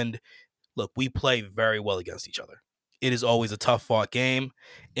 And look, we play very well against each other. It is always a tough fought game.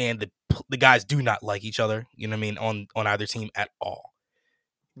 And the guys do not like each other, you know what I mean, on either team at all.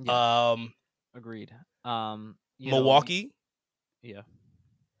 Yeah. Agreed. Milwaukee. Yeah.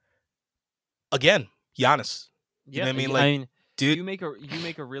 Again, Giannis. You know what I mean? Like, I mean, dude, you make a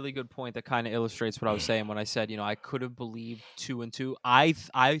really good point that kind of illustrates what I was saying when I said, I could have believed 2-2. I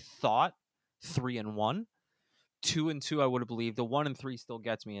thought 3-1. 2-2 I would have believed. The 1-3 still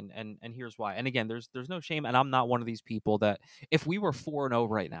gets me, and here's why. And again, there's no shame, and I'm not one of these people that if we were 4-0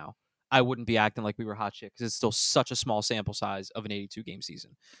 right now, I wouldn't be acting like we were hot shit because it's still such a small sample size of an 82 game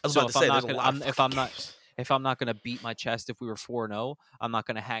season. So if I'm not going to beat my chest if we were 4-0, I'm not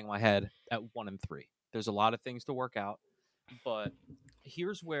going to hang my head at 1-3. There's a lot of things to work out, but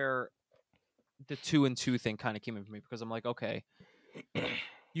here's where the 2-2 thing kind of came in for me, because I'm like, okay,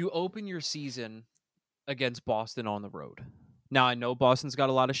 you open your season against Boston on the road. Now I know Boston's got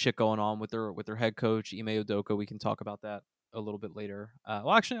a lot of shit going on with their head coach Ime Udoka. We can talk about that a little bit later.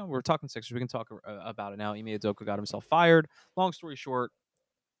 Well, actually, no, we're talking Sixers. We can talk about it now. Ime Udoka got himself fired. Long story short,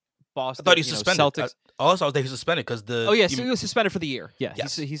 Boston. I thought he suspended. Celtics. Also, he was suspended because the. Oh yeah, so he was suspended for the year. Yeah,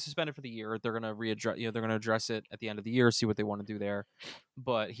 yes. he's suspended for the year. They're gonna readdress. They're gonna address it at the end of the year. See what they want to do there.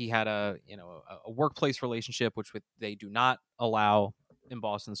 But he had a workplace relationship, which they do not allow in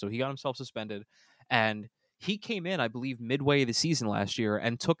Boston. So he got himself suspended, and he came in, I believe, midway of the season last year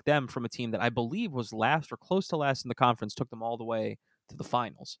and took them from a team that I believe was last or close to last in the conference, took them all the way to the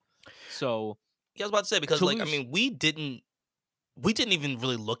finals. So I was about to say, because we didn't even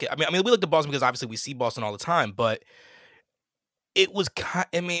really look at. I mean, we looked at Boston because obviously we see Boston all the time, but it was kind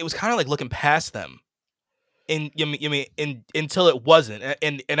of like looking past them, until it wasn't.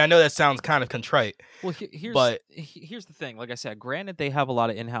 And I know that sounds kind of contrite. Well, here's the thing. Like I said, granted they have a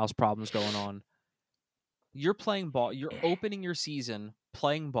lot of in-house problems going on. You're playing You're opening your season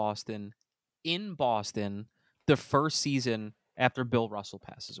playing Boston in Boston, the first season after Bill Russell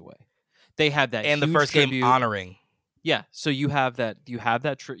passes away. They have that, and the first game honoring. Yeah, so you have that. You have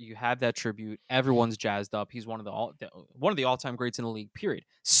that tribute. Everyone's jazzed up. He's one of the all-time greats in the league. Period.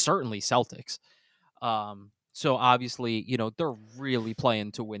 Certainly Celtics. So obviously, they're really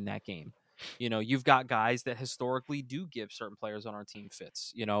playing to win that game. You've got guys that historically do give certain players on our team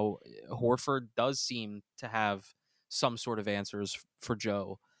fits. Horford does seem to have some sort of answers for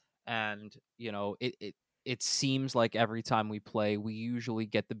Joe, and it seems like every time we play, we usually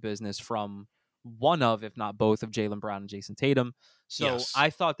get the business from one of, if not both, of Jaylen Brown and Jason Tatum. So Yes.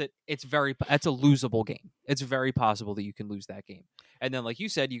 I thought that that's a losable game. It's very possible that you can lose that game. And then, like you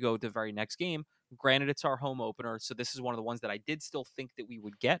said, you go to the very next game. Granted, it's our home opener, so this is one of the ones that I did still think that we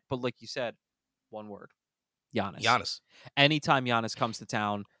would get. But like you said, one word: Giannis. Anytime Giannis comes to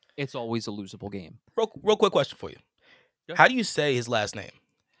town, it's always a losable game. Real quick question for you. Good. How do you say his last name?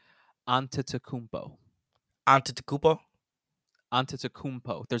 Antetokounmpo. Antetokounmpo?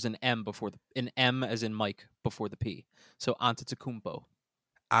 Antetokounmpo. There's an M before an M as in Mike before the P. So Antetokounmpo.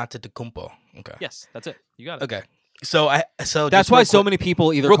 Antetokounmpo. Okay. Yes, that's it. You got it. Okay. So that's why so many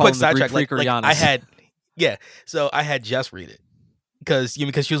people either call him the Greek Freak or Giannis. So I had Jess read it because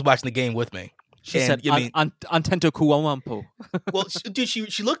she was watching the game with me. She said Antetokounmpo. Well, dude,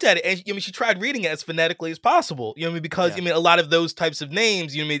 she looked at it and she tried reading it as phonetically as possible. Because a lot of those types of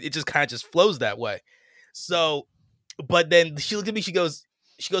names, it just kind of just flows that way. So, but then she looked at me. She goes,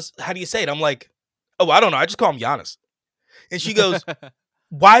 "How do you say it?" I'm like, "Oh, I don't know. I just call him Giannis." And she goes,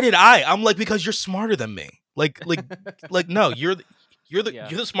 "Why did I?" I'm like, "Because you're smarter than me. Like, no, you're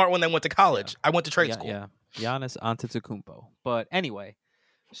the smart one that went to college. I went to trade school." Yeah, Giannis Antetokounmpo. But anyway,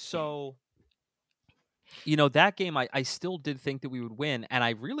 so that game, I still did think that we would win, and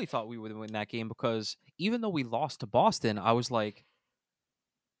I really thought we would win that game because even though we lost to Boston, I was like,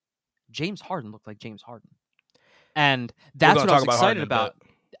 James Harden looked like James Harden. And that's what I was excited about.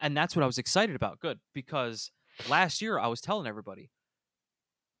 And that's what I was excited about. Good. Because last year I was telling everybody,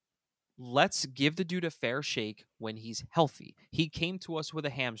 let's give the dude a fair shake when he's healthy. He came to us with a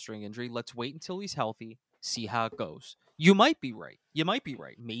hamstring injury. Let's wait until he's healthy, see how it goes. You might be right.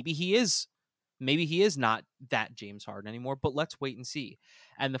 Maybe he is not that James Harden anymore, but let's wait and see.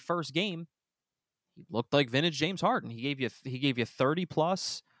 And the first game, he looked like vintage James Harden. He gave you 30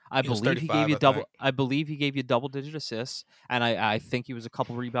 plus. I believe he gave you double. I believe he gave you double-digit assists, and I think he was a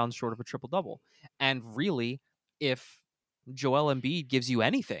couple rebounds short of a triple-double. And really, if Joel Embiid gives you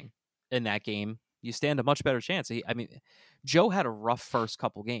anything in that game, you stand a much better chance. Joe had a rough first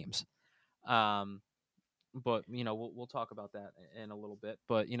couple games, but we'll talk about that in a little bit.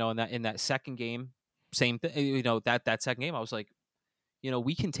 But in that second game, same thing. That second game, I was like,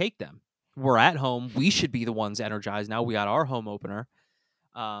 we can take them. We're at home. We should be the ones energized. Now we got our home opener.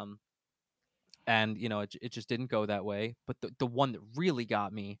 And it just didn't go that way. But the one that really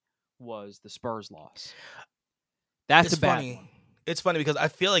got me was the Spurs loss. That's a bad one. It's funny because I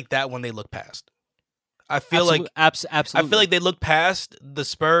feel like that one they look past. I feel absolutely. I feel like they looked past the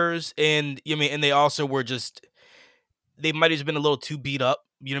Spurs, and and they also were just, they might have just been a little too beat up.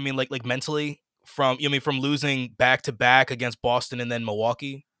 You know what I mean? Like mentally from from losing back to back against Boston and then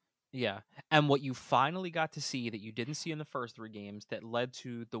Milwaukee. Yeah. And what you finally got to see that you didn't see in the first three games that led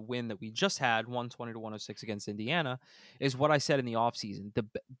to the win that we just had, 120-106 against Indiana, is what I said in the offseason.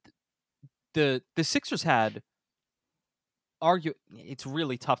 The Sixers had it's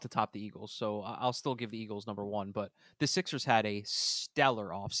really tough to top the Eagles, so I'll still give the Eagles number one, but the Sixers had a stellar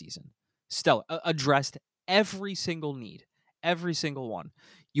offseason. Stellar. Addressed every single need. Every single one.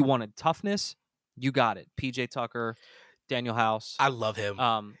 You wanted toughness, you got it. PJ Tucker, Daniel House. I love him.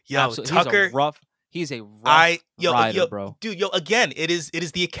 Tucker. He's a rough rider, bro. Dude, again, it is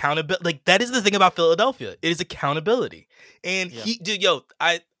the accountability. Like, that is the thing about Philadelphia. It is accountability. And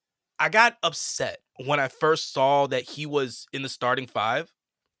I got upset when I first saw that he was in the starting five.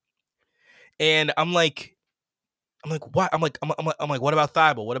 And I'm like, what? I'm like, what about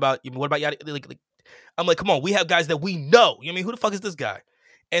Thibault? What about Yadi? Like, I'm like, come on, we have guys that we know. Who the fuck is this guy?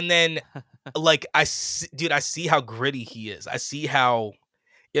 And then, like, I see how gritty he is. I see how,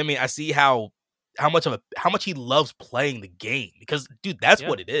 I see how much he loves playing the game, because, dude, that's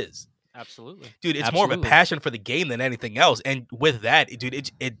what it is. Absolutely, dude. It's more of a passion for the game than anything else. And with that,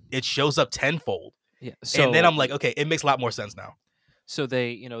 dude, it shows up tenfold. Yeah. So, and then I'm like, okay, it makes a lot more sense now. So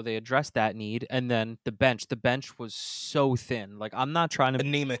they addressed that need, and then the bench was so thin. Like, I'm not trying to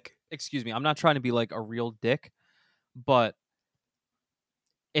anemic. Excuse me, I'm not trying to be like a real dick, but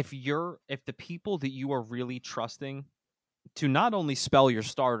if the people that you are really trusting to not only spell your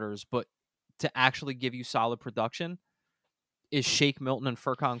starters, but to actually give you solid production is Shake Milton and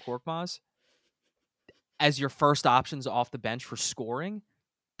Furkan Korkmaz as your first options off the bench for scoring,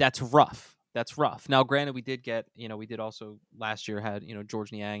 that's rough. That's rough. Now, granted, we did get, we did also last year had,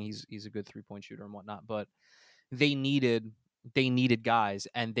 George Niang. He's a good 3-point shooter and whatnot, but they needed guys,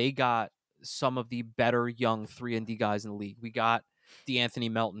 and they got some of the better young 3-and-D guys in the league. We got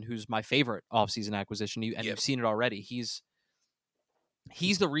DeAnthony Melton, who's my favorite offseason acquisition, and you've seen it already. He's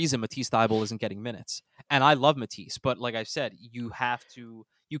the reason Matisse Thybulle isn't getting minutes. And I love Matisse, but like I said, you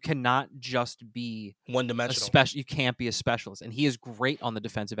cannot just be one-dimensional. You can't be a specialist. And he is great on the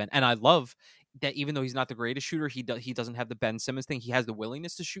defensive end. And I love that even though he's not the greatest shooter, he doesn't have the Ben Simmons thing. He has the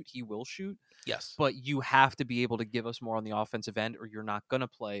willingness to shoot. He will shoot. Yes. But you have to be able to give us more on the offensive end, or you're not going to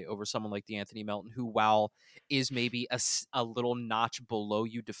play over someone like DeAnthony Melton, who, while is maybe a little notch below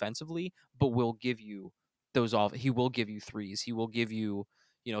you defensively, but will give you he will give you threes. He will give you,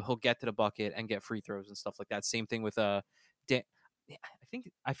 he'll get to the bucket and get free throws and stuff like that. Same thing with Dan.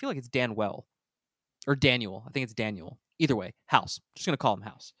 I feel like it's Danwell or Daniel. I think it's Daniel. Either way, House. Just gonna call him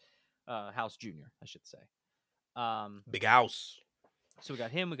House. House Jr. I should say. Big House. So we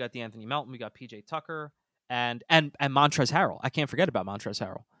got him. We got DeAnthony Melton. We got PJ Tucker and Montrezl Harrell. I can't forget about Montrezl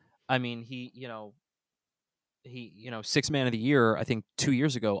Harrell. I mean, he sixth man of the year. I think 2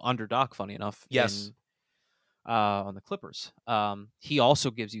 years ago under Doc. Funny enough. Yes. On the Clippers. He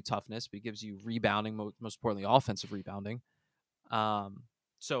also gives you toughness, but he gives you rebounding, most importantly, offensive rebounding.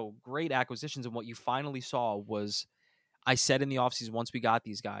 So great acquisitions. And what you finally saw was, I said in the offseason, once we got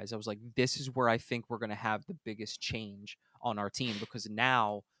these guys, I was like, this is where I think we're going to have the biggest change on our team, because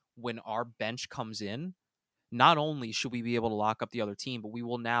now when our bench comes in, not only should we be able to lock up the other team, but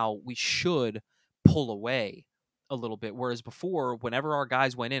we should pull away a little bit. Whereas before, whenever our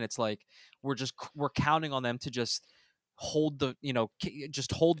guys went in, it's like we're counting on them to just hold the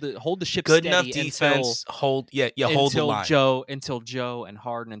ship good steady enough defense. Hold the line until Joe and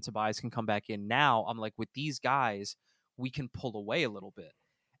Harden and Tobias can come back in. Now I'm like, with these guys, we can pull away a little bit,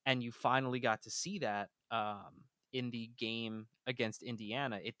 and you finally got to see that in the game against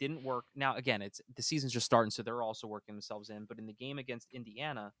Indiana. It didn't work. Now again, the season's just starting, so they're also working themselves in. But in the game against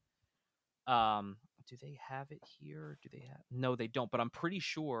Indiana, do they have it here? No, they don't. But I'm pretty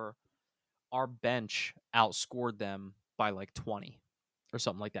sure our bench outscored them by like 20 or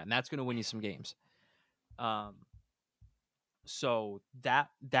something like that, and that's going to win you some games. So that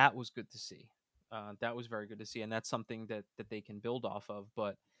was good to see. That was very good to see, and that's something that they can build off of.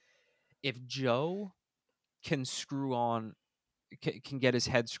 But if Joe can can get his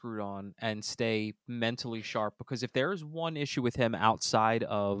head screwed on and stay mentally sharp, because if there's one issue with him outside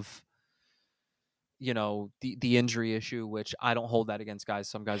of the injury issue, which I don't hold that against guys.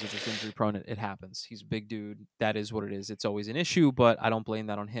 Some guys are just injury prone. It happens. He's a big dude. That is what it is. It's always an issue, but I don't blame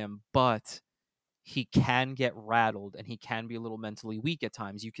that on him. But he can get rattled, and he can be a little mentally weak at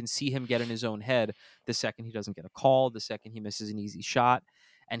times. You can see him get in his own head the second he doesn't get a call, the second he misses an easy shot.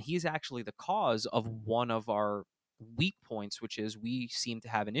 And he's actually the cause of one of our weak points, which is we seem to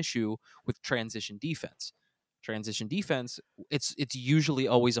have an issue with transition defense. Transition defense, it's usually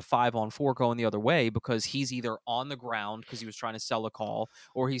always a 5-on-4 going the other way, because he's either on the ground because he was trying to sell a call,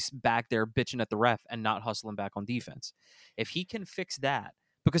 or he's back there bitching at the ref and not hustling back on defense. If he can fix that,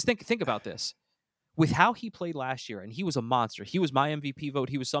 because think about this. With how he played last year, and he was a monster. He was my MVP vote.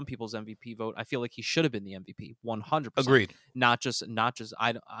 He was some people's MVP vote. I feel like he should have been the MVP, 100%. Agreed. Not just and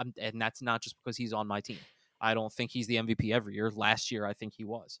that's not just because he's on my team. I don't think he's the MVP every year. Last year, I think he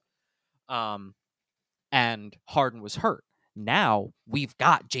was. And Harden was hurt. Now we've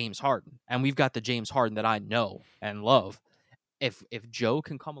got James Harden, and we've got the James Harden that I know and love. If Joe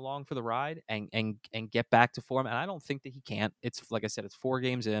can come along for the ride and get back to form, and I don't think that he can't. It's like I said, it's 4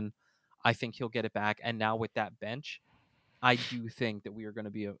 games in. I think he'll get it back. And now with that bench, I do think that we are going to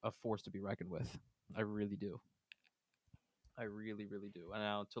be a force to be reckoned with. I really do. I really, really do. And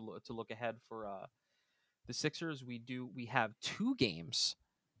now to look ahead for the Sixers, we have 2 games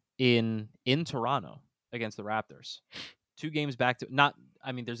in Toronto against the Raptors. 2 games back to not.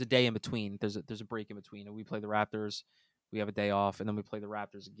 I mean, there's a day in between. There's a break in between, and we play the Raptors. We have a day off, and then we play the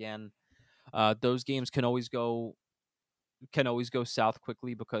Raptors again. Those games can always go south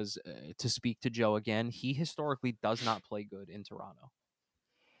quickly, because to speak to Joe again, he historically does not play good in Toronto.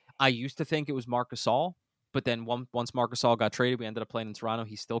 I used to think it was Marc Gasol, but then once Marc Gasol got traded, we ended up playing in Toronto.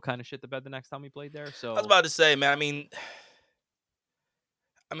 He still kind of shit the bed the next time we played there. So I was about to say, man. I mean,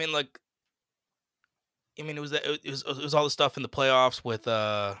 it was all the stuff in the playoffs with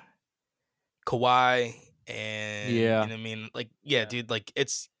Kawhi and dude, like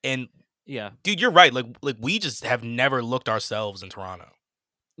it's and. Yeah, dude, you're right. Like we just have never looked ourselves in Toronto.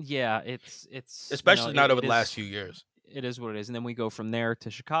 Yeah, it's especially not over the last few years. It is what it is, and then we go from there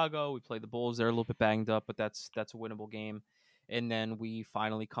to Chicago. We play the Bulls. They're a little bit banged up, but that's a winnable game. And then we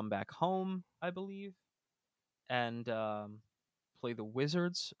finally come back home, I believe, and play the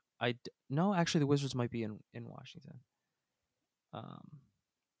Wizards. No, actually, the Wizards might be in Washington.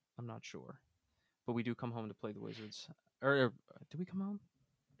 I'm not sure, but we do come home to play the Wizards. Or did we come home?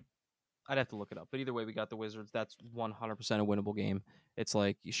 I'd have to look it up. But either way, we got the Wizards. That's 100% a winnable game. It's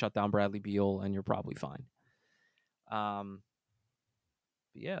like you shut down Bradley Beal and you're probably fine.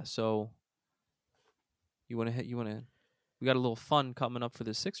 Yeah, so you want to we got a little fun coming up for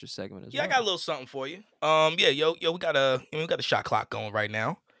the Sixers segment as well. Yeah, I got a little something for you. We got a shot clock going right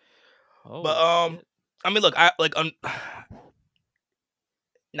now. Oh, but shit. I mean, look,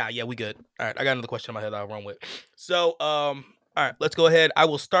 we good. All right, I got another question in my head I'll run with. So, all right, let's go ahead. I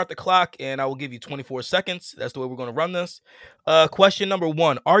will start the clock, and I will give you 24 seconds. That's the way we're going to run this. Question number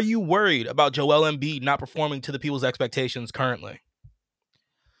 1. Are you worried about Joel Embiid not performing to the people's expectations currently?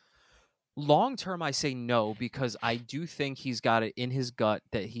 Long term, I say no, because I do think he's got it in his gut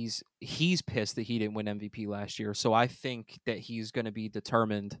that he's pissed that he didn't win MVP last year. So I think that he's going to be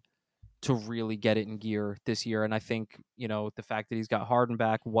determined to really get it in gear this year. And I think, the fact that he's got Harden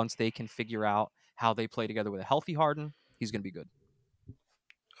back, once they can figure out how they play together with a healthy Harden, he's going to be good.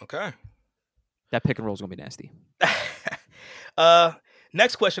 Okay. That pick and roll is going to be nasty.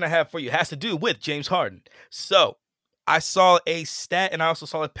 Next question I have for you has to do with James Harden. So I saw a stat and I also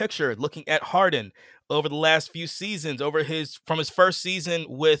saw a picture looking at Harden over the last few seasons, from his first season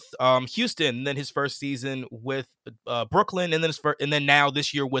with Houston, and then his first season with Brooklyn, and then now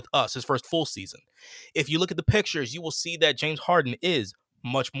this year with us, his first full season. If you look at the pictures, you will see that James Harden is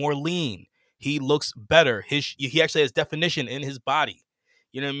much more lean. He looks better. He actually has definition in his body.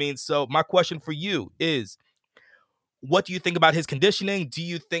 You know what I mean? So my question for you is, what do you think about his conditioning? Do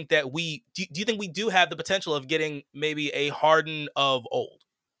you think that do you think we do have the potential of getting maybe a Harden of old?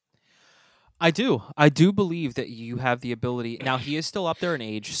 I do believe that you have the ability. Now, he is still up there in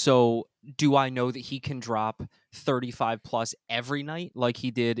age, so do I know that he can drop 35 plus every night like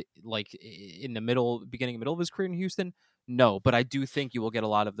he did in the beginning of his career in Houston? No, but I do think you will get a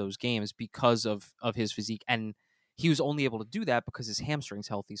lot of those games because of his physique, and he was only able to do that because his hamstring's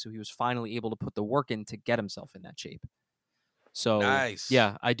healthy, so he was finally able to put the work in to get himself in that shape. So, nice.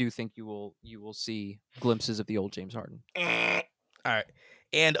 Yeah, I do think you will see glimpses of the old James Harden. All right.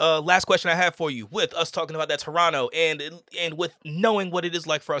 And last question I have for you, with us talking about that Toronto and with knowing what it is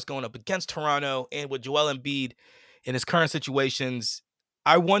like for us going up against Toronto and with Joel Embiid in his current situations,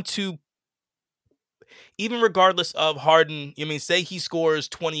 I want to, even regardless of Harden, say he scores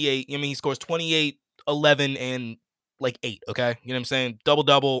 28, he scores 28, 11, and 8, okay? You know what I'm saying?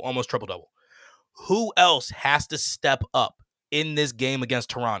 Double-double, almost triple-double. Who else has to step up in this game against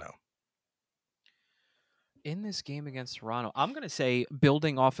Toronto? In this game against Toronto, I'm going to say,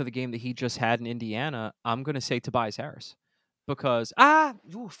 building off of the game that he just had in Indiana, I'm going to say Tobias Harris. Because,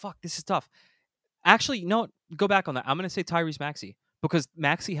 this is tough. Actually, no, go back on that. I'm going to say Tyrese Maxey. Because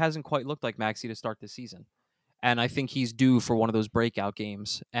Maxey hasn't quite looked like Maxey to start this season. And I think he's due for one of those breakout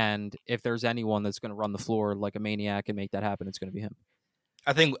games. And if there's anyone that's going to run the floor like a maniac and make that happen, it's going to be him.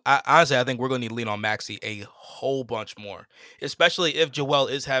 Honestly, I think we're going to need to lean on Maxey a whole bunch more. Especially if Joel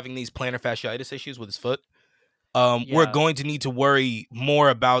is having these plantar fasciitis issues with his foot. We're going to need to worry more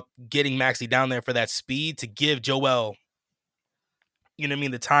about getting Maxey down there for that speed to give Joel,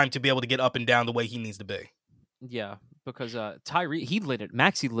 the time to be able to get up and down the way he needs to be. Yeah, because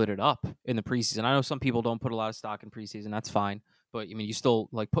Maxey lit it up in the preseason. I know some people don't put a lot of stock in preseason. That's fine. But, you still,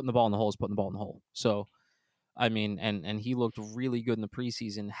 putting the ball in the hole is putting the ball in the hole. So, and he looked really good in the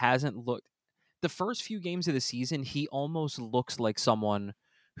preseason. Hasn't looked... The first few games of the season, he almost looks like someone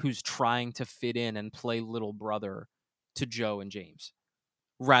who's trying to fit in and play little brother to Joe and James,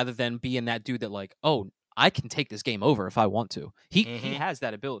 rather than being that dude that I can take this game over if I want to. He has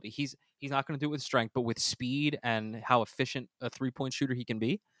that ability. He's not going to do it with strength, but with speed and how efficient a 3-point shooter he can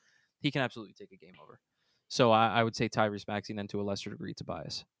be, he can absolutely take a game over. So I would say Tyrese Maxey, and then to a lesser degree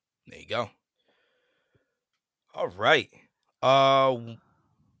Tobias. There you go. All right.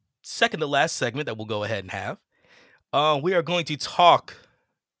 Second to last segment that we'll go ahead and have. We are going to talk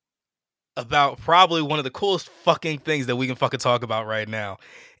about probably one of the coolest fucking things that we can fucking talk about right now.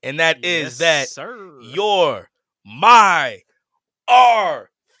 And that is that our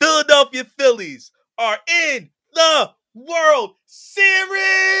Philadelphia Phillies are in the World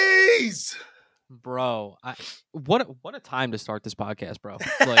Series. Bro, what a time to start this podcast, bro.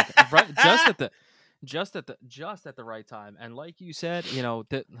 Just at the right time. And like you said,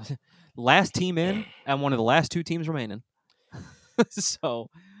 the last team in and one of the last two teams remaining. So,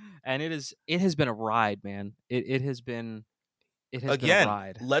 and it has been a ride, man. It has been been a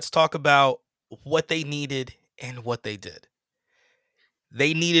ride. Let's talk about what they needed and what they did.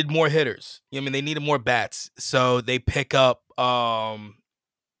 They needed more hitters. They needed more bats. So they pick up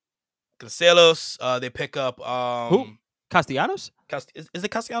Castellanos. They pick up Castellanos? Is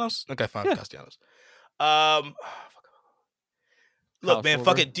it Castellanos? Okay, fine. Yeah. Castellanos. Look, man,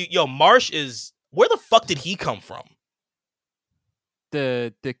 fuck it, dude. Yo, Marsh is where the fuck did he come from?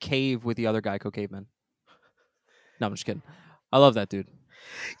 The cave with the other Geico caveman. No, I'm just kidding. I love that dude.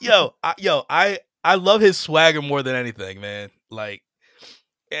 I love his swagger more than anything, man. Like,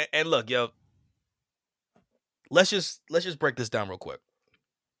 and look, yo, let's just break this down real quick.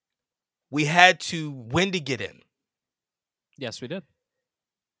 We had to win to get in. Yes, we did.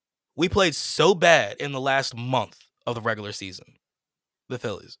 We played so bad in the last month of the regular season, the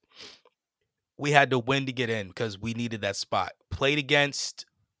Phillies. We had to win to get in because we needed that spot. Played against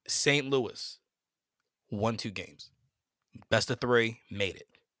St. Louis. Won 2 games. Best of 3, made it.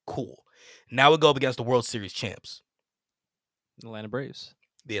 Cool. Now we go up against the World Series champs. Atlanta Braves.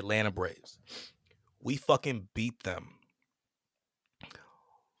 The Atlanta Braves. We fucking beat them.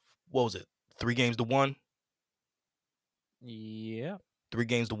 What was it? 3 games to 1? Yeah. 3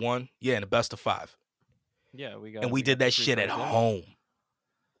 games to 1? Yeah, in the best of 5. Yeah, we did that shit at home.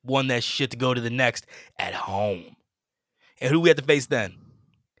 Won that shit to go to the next at home. And who we had to face then?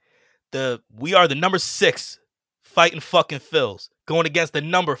 We are the number 6 fighting fucking Phils going against the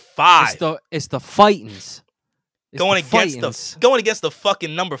number 5. It's the Fightins. Going against the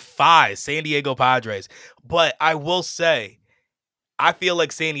fucking number 5 San Diego Padres. But I will say, I feel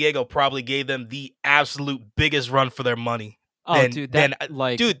like San Diego probably gave them the absolute biggest run for their money. Oh, dude,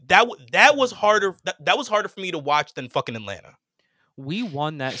 that was harder. That was harder for me to watch than fucking Atlanta. We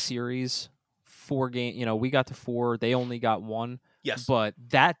won that series 4 games. You know, we got to 4. They only got 1. Yes, but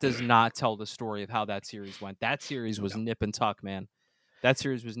that does not tell the story of how that series went. That series was nip and tuck, man. That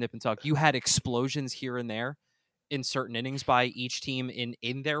series was nip and tuck. You had explosions here and there in certain innings by each team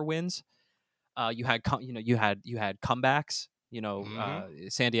in their wins. You had comebacks. You know,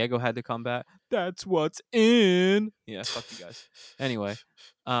 San Diego had to come back. That's what's in. Yeah, fuck you guys. Anyway,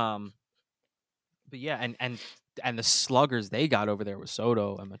 but yeah, and the sluggers they got over there with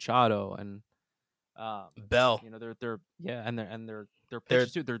Soto and Machado and Bell. You know, they're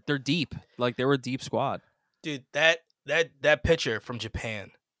pitchers too. They're deep. Like they were a deep squad. Dude, that pitcher from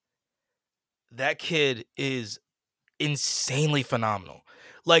Japan. That kid is insanely phenomenal.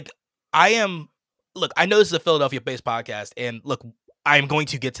 Like I know this is a Philadelphia-based podcast, and look, I am going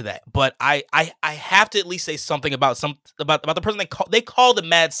to get to that, but I have to at least say something about the person they call the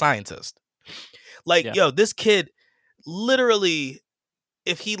mad scientist. Like, yo, this kid literally,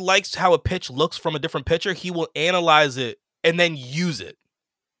 if he likes how a pitch looks from a different pitcher, he will analyze it and then use it.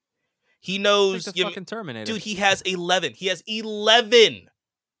 He knows. Like the fucking Terminator. Dude, he has 11. He has 11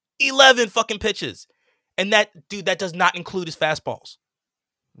 fucking pitches. And that does not include his fastballs.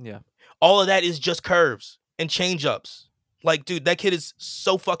 Yeah. All of that is just curves and changeups. Like, dude, that kid is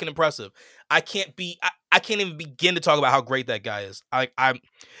so fucking impressive. I can't even begin to talk about how great that guy is. I'm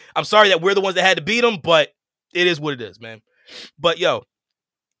sorry that we're the ones that had to beat him, but it is what it is, man. But yo,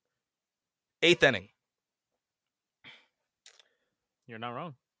 8th inning. You're not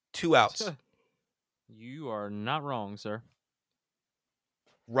wrong. 2 outs. You are not wrong, sir.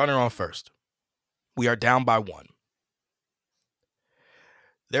 Runner on first. We are down by 1.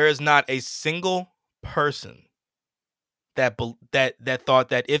 There is not a single person that thought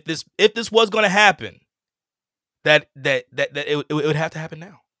that if this was going to happen, that it would have to happen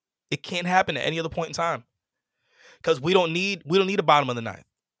now. It can't happen at any other point in time, because we don't need a bottom of the 9th.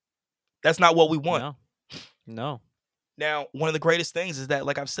 That's not what we want. No. Now, one of the greatest things is that,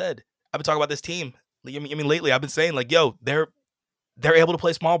 like I've said, I've been talking about this team. I mean, lately I've been saying, like, yo, they're able to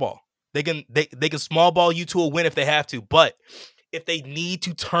play small ball. They can small ball you to a win if they have to, but if they need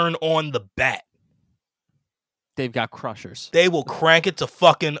to turn on the bat, they've got crushers. They will crank it to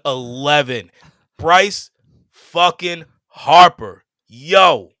fucking 11. Bryce fucking Harper,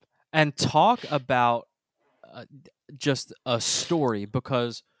 yo. And talk about just a story,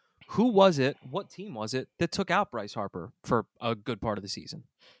 because who was it? What team was it that took out Bryce Harper for a good part of the season?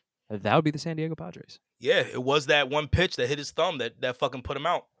 That would be the San Diego Padres. Yeah, it was that one pitch that hit his thumb that fucking put him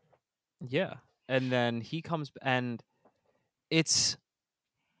out. Yeah, and then he comes, and it's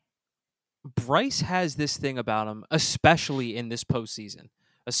Bryce has this thing about him, especially in this postseason.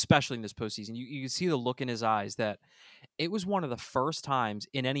 You can see the look in his eyes that it was one of the first times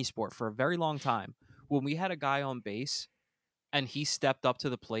in any sport for a very long time when we had a guy on base and he stepped up to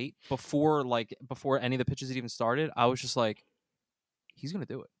the plate before any of the pitches had even started. I was just like, he's going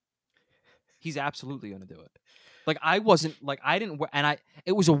to do it. He's absolutely going to do it. Like I wasn't like I didn't and I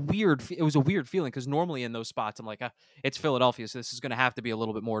it was a weird feeling, because normally in those spots I'm like, it's Philadelphia, so this is going to have to be a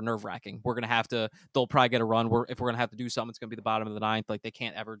little bit more nerve-wracking. They'll probably get a run. If we're going to have to do something, it's going to be the bottom of the 9th. Like they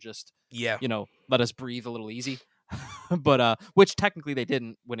can't ever just let us breathe a little easy. But which technically they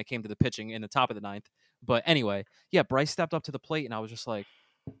didn't when it came to the pitching in the top of the 9th. But anyway, yeah, Bryce stepped up to the plate, and I was just like,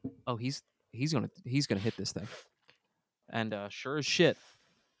 oh, he's gonna hit this thing, and sure as shit.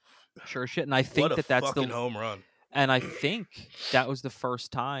 And I think that's fucking home run. And I think that was the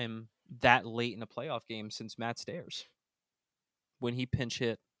first time that late in a playoff game since Matt Stairs, when he pinch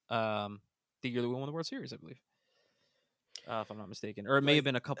hit the year that we won the World Series, I believe, if I'm not mistaken, or it may have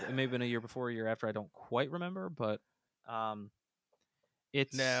been it may have been a year before, a year after. I don't quite remember, but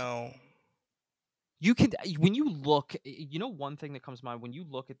it's now. You can, when you look, one thing that comes to mind when you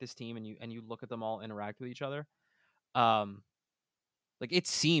look at this team and you look at them all interact with each other, like it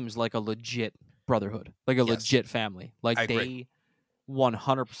seems like a legit brotherhood, like a legit family. Like they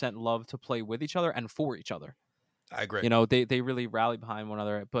 100% love to play with each other and for each other. I agree. They really rally behind one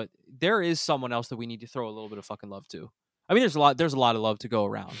another. But there is someone else that we need to throw a little bit of fucking love to. I mean, there's a lot of love to go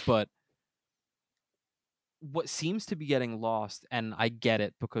around, but what seems to be getting lost, and I get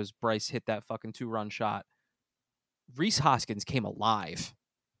it because Bryce hit that fucking 2-run shot. Rhys Hoskins came alive.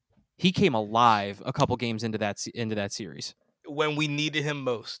 He came alive a couple games into that series when we needed him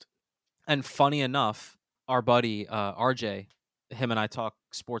most. And funny enough, our buddy RJ, him and I talk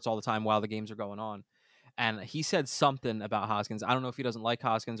sports all the time while the games are going on, and he said something about Hoskins. I don't know if he doesn't like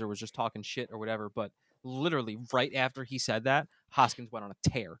Hoskins or was just talking shit or whatever, but literally right after he said that, Hoskins went on a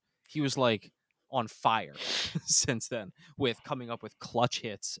tear. He was like on fire since then, with coming up with clutch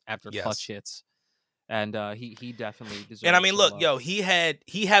hits after clutch hits. And he definitely deserves. And I mean, look, he had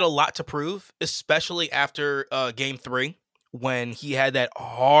a lot to prove, especially after Game 3 when he had that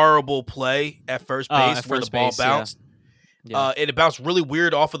horrible play at first base where the ball bounced. Yeah. And it bounced really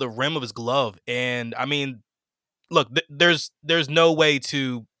weird off of the rim of his glove. And I mean, look, there's no way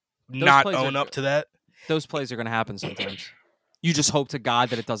to not own up to that. Those plays are going to happen sometimes. You just hope to God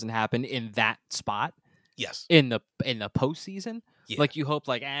that it doesn't happen in that spot. Yes. In the postseason. Yeah. Like you hope,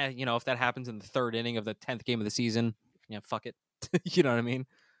 like, if that happens in the third inning of the 10th game of the season, fuck it. You know what I mean?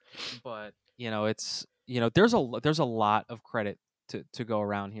 But it's there's a lot of credit to go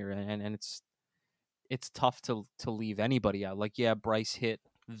around here, and it's tough to leave anybody out. Like, yeah, Bryce hit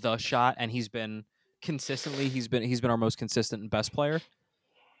the shot, and he's been our most consistent and best player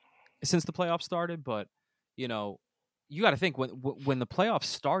since the playoffs started. But you got to think when the playoffs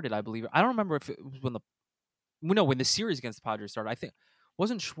started, I believe, I don't remember if it was when the series against the Padres started. I think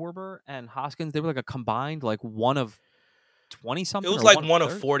wasn't Schwarber and Hoskins, they were like a combined like one of 20 something. It was like one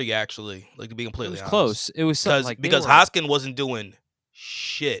of 40 actually. Like, to be completely honest, close. It was because Hoskins wasn't doing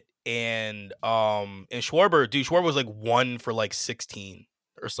shit, and Schwarber was like 1 for like 16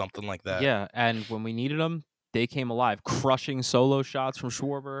 or something like that. Yeah, and when we needed them, they came alive, crushing solo shots from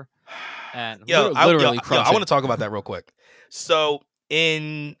Schwarber, and literally crushing. I want to talk about that real quick. So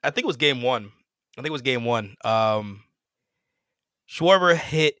I think it was game one. Schwarber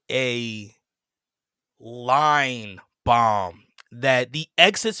hit a line bomb that the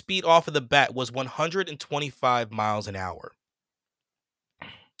exit speed off of the bat was 125 miles an hour.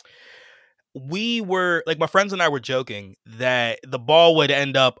 We were, like, my friends and I were joking that the ball would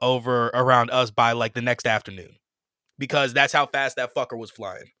end up over around us by like the next afternoon, because that's how fast that fucker was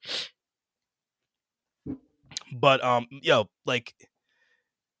flying. But like,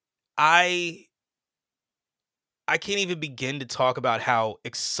 I can't even begin to talk about how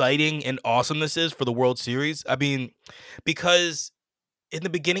exciting and awesome this is for the World Series. I mean, because in the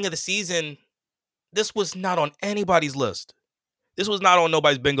beginning of the season, this was not on anybody's list. This was not on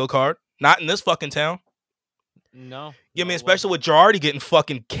nobody's bingo card. Not in this fucking town. No. I mean, especially with Girardi getting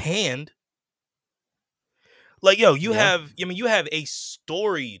fucking canned. Like, you have a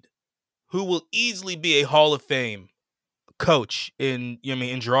storied who will easily be a Hall of Fame coach in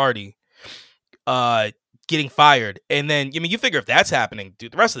Girardi getting fired. And then, you figure if that's happening,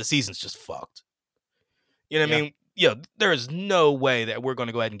 dude, the rest of the season's just fucked. You know what I mean? There is no way that we're going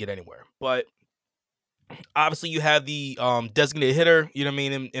to go ahead and get anywhere. But obviously, you have the designated hitter, you know what I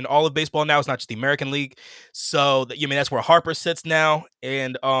mean, in all of baseball now. It's not just the American League. So, that's where Harper sits now.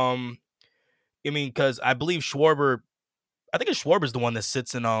 And, because I believe Schwarber's the one that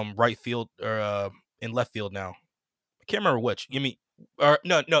sits in right field or in left field now. I can't remember which. No,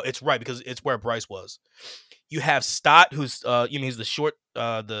 it's right, because it's where Bryce was. You have Stott, who's he's the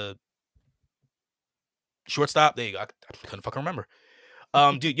shortstop. There you go. I couldn't fucking remember.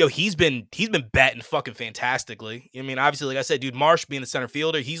 Dude, he's been batting fucking fantastically. I mean, obviously, like I said, dude, Marsh being the center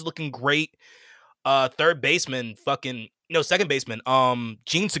fielder, he's looking great. Second baseman,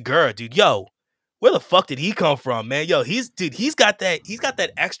 Gene Segura, dude, where the fuck did he come from, man? He's got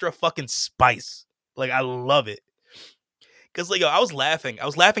that extra fucking spice. Like, I love it. Cause like, I was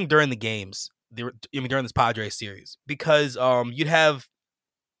laughing during the games, during this Padres series, because you'd have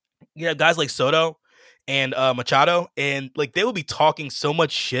guys like Soto and Machado, and like they would be talking so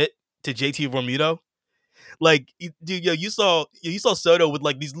much shit to JT Realmuto. Like, dude, you saw Soto with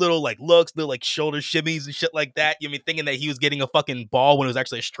like these little like looks, little like shoulder shimmies and shit like that. Thinking that he was getting a fucking ball when it was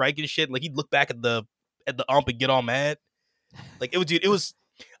actually a strike and shit. Like he'd look back at the ump and get all mad. Like it was.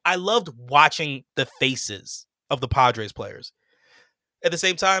 I loved watching the faces of the Padres players. At the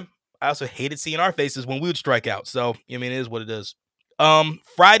same time, I also hated seeing our faces when we would strike out. So it is what it is.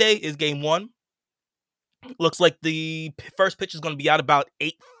 Friday is game 1. Looks like the first pitch is going to be out about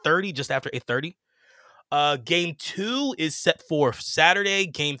 8:30, just after 8:30. Game 2 is set for Saturday.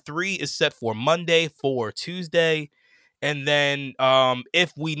 Game 3 is set for Monday, for Tuesday. And then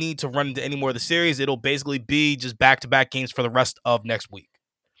if we need to run into any more of the series, it'll basically be just back-to-back games for the rest of next week.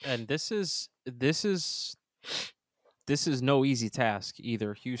 And this is no easy task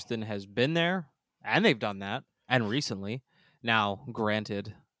either. Houston has been there, and they've done that, and recently. Now,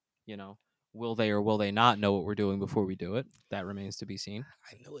 granted, will they or will they not know what we're doing before we do it? That remains to be seen.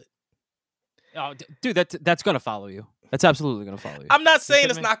 I know it. Oh, dude, that's going to follow you. That's absolutely going to follow you. I'm not saying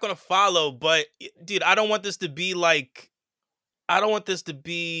it's not going to follow, but, dude, I don't want this to be like... I don't want this to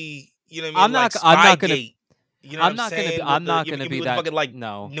be, I'm not going to... I'm not going to be that... Fucking, like,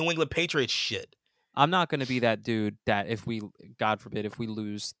 no. New England Patriots shit. I'm not going to be that dude that if we, God forbid, if we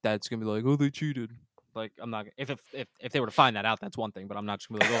lose, that's going to be like, oh, they cheated. Like, I'm not... If they were to find that out, that's one thing, but I'm not just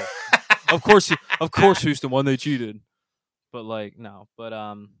going to be like, oh, of course Houston won, they cheated. But, like, no.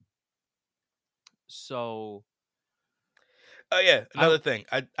 But, so... Oh, yeah. Another thing.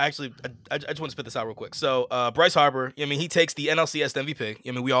 I just want to spit this out real quick. So, Bryce Harper, he takes the NLCS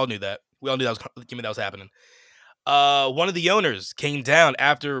MVP. We all knew that. We all knew that was happening. One of the owners came down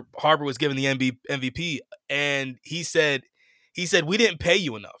after Harper was given the MVP, and he said, we didn't pay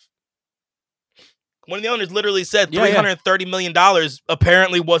you enough. One of the owners literally said $330 million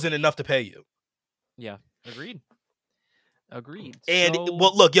apparently wasn't enough to pay you. Yeah, agreed. And,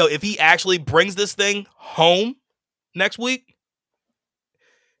 well, look, if he actually brings this thing home next week,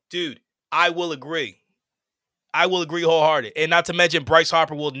 dude, I will agree. I will agree wholehearted. And not to mention, Bryce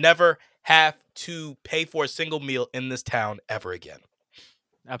Harper will never have to pay for a single meal in this town ever again.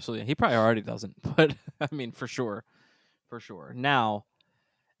 Absolutely. He probably already doesn't, but I mean, for sure. Now,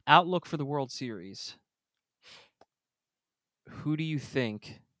 outlook for the World Series. Who do you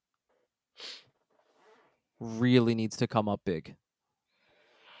think really needs to come up big?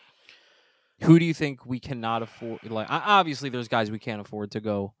 Who do you think we cannot afford? Like, obviously, there's guys we can't afford to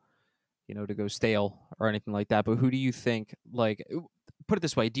go, to go stale or anything like that. But who do you think? Like, put it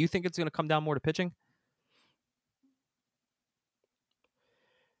this way: do you think it's going to come down more to pitching?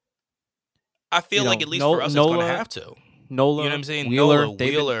 I feel like at least for us, Nola, it's going to have to. Nola, you know what I'm saying? Wheeler,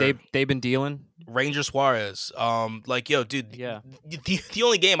 they've been dealing. Ranger Suarez, dude. Yeah. The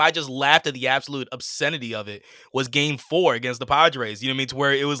only game I just laughed at the absolute obscenity of it was Game 4 against the Padres. You know what I mean? To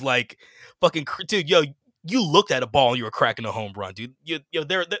where it was like, fucking, dude, you looked at a ball and you were cracking a home run, dude.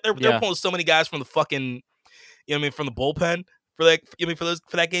 They're pulling so many guys from the fucking, from the bullpen for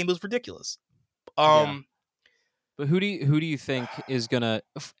that game. It was ridiculous. But who do you think is gonna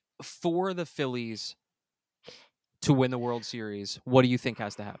for the Phillies to win the World Series? What do you think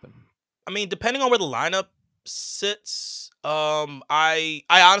has to happen? I mean, depending on where the lineup sits, I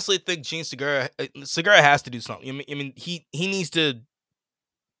honestly think Gene Segura has to do something. I mean, he needs to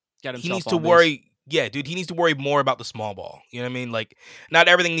get himself. He needs to worry. Yeah, dude, he needs to worry more about the small ball. You know what I mean? Like, not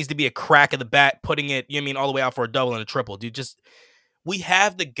everything needs to be a crack of the bat, putting it, all the way out for a double and a triple. Dude, we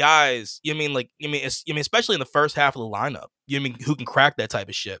have the guys, especially in the first half of the lineup, who can crack that type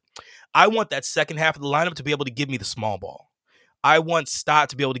of shit. I want that second half of the lineup to be able to give me the small ball. I want Stott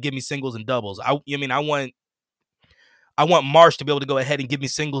to be able to give me singles and doubles. I want Marsh to be able to go ahead and give me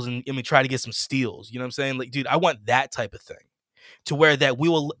singles and try to get some steals. You know what I'm saying? Like, dude, I want that type of thing. To where that we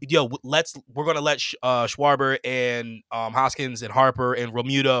will, we're gonna let Schwarber and Hoskins and Harper and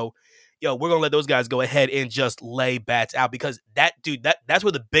Realmuto, we're gonna let those guys go ahead and just lay bats out, because that's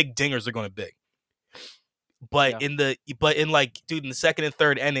where the big dingers are gonna be. But in the second and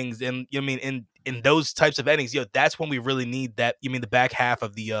third innings, and in those types of innings, that's when we really need that. The back half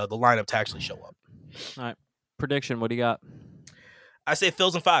of the lineup to actually show up. All right, prediction. What do you got? I say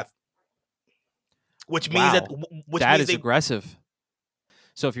Phils in 5, which means that is aggressive.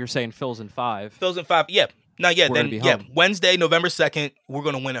 So if you're saying Phils in 5, yeah. Wednesday, November 2nd, we're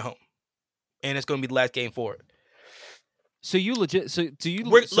gonna win at home, and it's gonna be the last game for it. So you legit? So do you?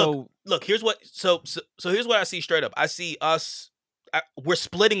 Look. Here's what. So here's what I see straight up. I see us. We're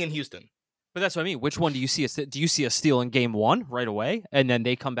splitting in Houston. But that's what I mean. Which one do you see? Do you see a steal in Game 1 right away, and then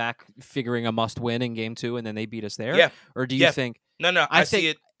they come back figuring a must-win in Game 2, and then they beat us there? Yeah. Or do you think? No. I see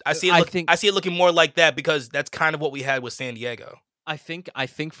it. I see it looking more like that because that's kind of what we had with San Diego. I think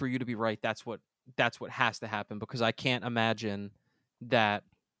for you to be right, that's what has to happen, because I can't imagine that,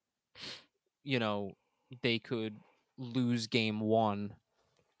 they could lose game 1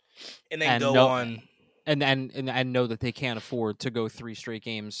 and then go on and know that they can't afford to go 3 straight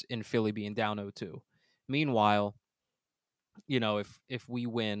games in Philly being down 0-2. Meanwhile, if we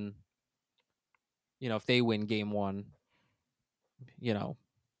win, if they win game 1,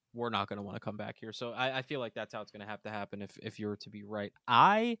 we're not going to want to come back here. So I feel like that's how it's going to happen if you're to be right.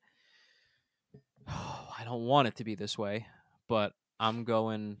 I don't want it to be this way, but I'm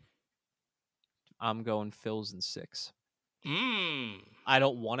going Phils in 6. I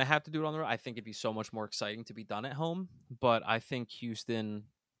don't want to have to do it on the road. I think it'd be so much more exciting to be done at home, but I think Houston,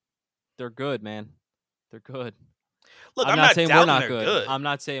 they're good, man. They're good. Look, I'm not saying we're not good. I'm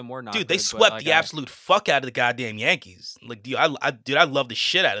not saying we're not. Dude, they swept the absolute fuck out of the goddamn Yankees. Like, dude, I love the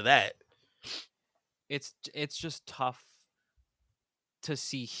shit out of that. It's just tough to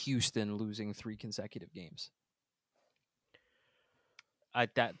see Houston losing 3 consecutive games.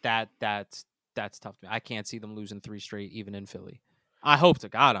 That's tough to me. I can't see them losing 3 straight, even in Philly. I hope to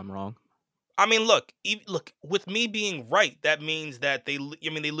God I'm wrong. I mean, look. With me being right, that means that they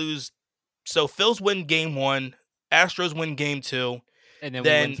lose. So Phils win game 1, Astros win game 2, and then we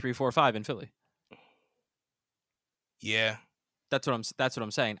win 3, 4, 5 in Philly. Yeah, that's what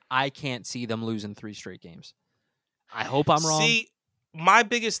I'm saying. I can't see them losing 3 straight games. I hope I'm wrong. See, my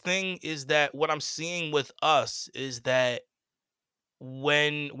biggest thing is that what I'm seeing with us is that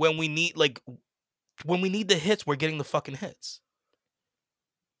when we need the hits, we're getting the fucking hits.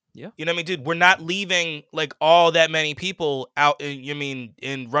 Yeah. You know what I mean, dude? We're not leaving like all that many people out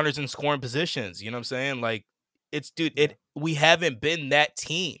in runners in scoring positions. You know what I'm saying? Like, we haven't been that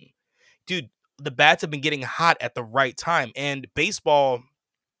team. Dude, the bats have been getting hot at the right time. And baseball,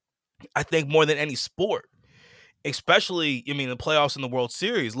 I think more than any sport, especially, the playoffs and the World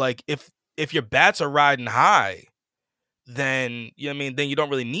Series, like if your bats are riding high, then then you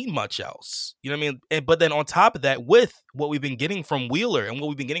don't really need much else. You know what I mean? But then on top of that, with what we've been getting from Wheeler and what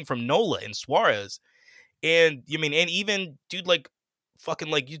we've been getting from Nola and Suarez, and and even dude like fucking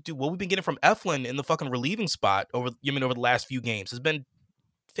like you do what we've been getting from Eflin in the fucking relieving spot over over the last few games has been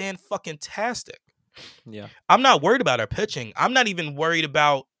fan-fucking-tastic. Yeah. I'm not worried about our pitching. I'm not even worried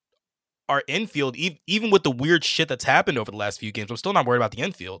about our infield, even with the weird shit that's happened over the last few games. I'm still not worried about the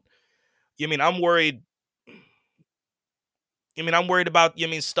infield. I'm worried. I'm worried about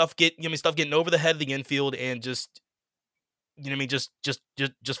stuff getting over the head of the infield and just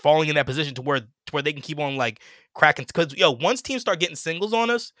just falling in that position to where they can keep on like cracking, because once teams start getting singles on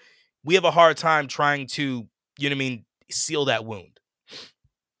us, we have a hard time trying to seal that wound.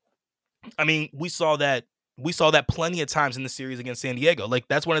 I mean, we saw that plenty of times in the series against San Diego. Like,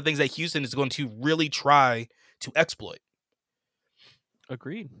 that's one of the things that Houston is going to really try to exploit.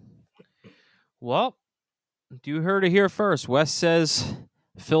 Agreed. Well, you heard it here first. Wes says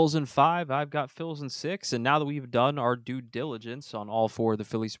Phil's in 5. I've got Phil's in 6. And now that we've done our due diligence on all 4 of the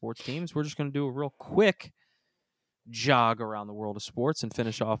Philly sports teams, we're just going to do a real quick jog around the world of sports and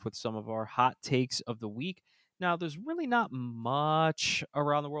finish off with some of our hot takes of the week. Now, there's really not much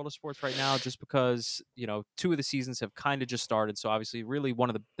around the world of sports right now, just because, 2 of the seasons have kind of just started. So obviously, really one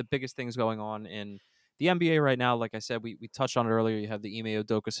of the biggest things going on in the NBA right now, like I said, we touched on it earlier. You have the Ime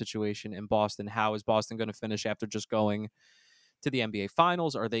Udoka situation in Boston. How is Boston going to finish after just going to the NBA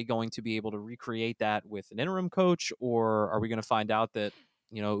Finals? Are they going to be able to recreate that with an interim coach, or are we going to find out that,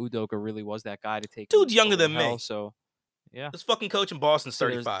 Udoka really was that guy to take? Dude's younger than me. So, yeah. This fucking coach in Boston's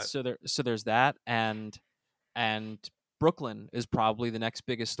 35. So there's that, and Brooklyn is probably the next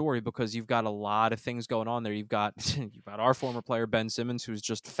biggest story, because you've got a lot of things going on there. You've got our former player Ben Simmons, who's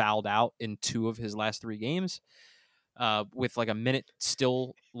just fouled out in 2 of his last 3 games, with like a minute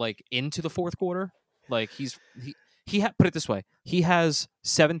still like into the fourth quarter. Like put it this way, he has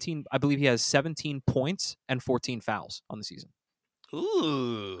 17. I believe he has 17 points and 14 fouls on the season.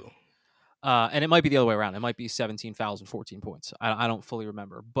 Ooh. And it might be the other way around. It might be 17 fouls and 14 points. I don't fully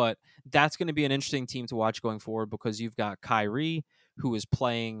remember. But that's going to be an interesting team to watch going forward, because you've got Kyrie, who is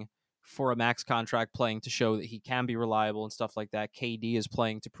playing for a max contract, playing to show that he can be reliable and stuff like that. KD is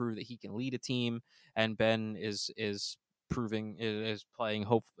playing to prove that he can lead a team. And Ben is trying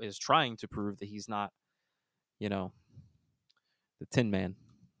to prove that he's not, the Tin Man,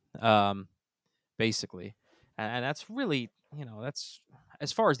 basically. And that's really, that's,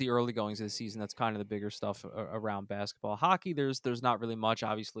 as far as the early goings of the season, that's kind of the bigger stuff around basketball. Hockey, there's not really much.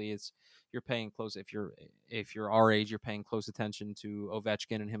 Obviously, you're paying close. If you're our age, you're paying close attention to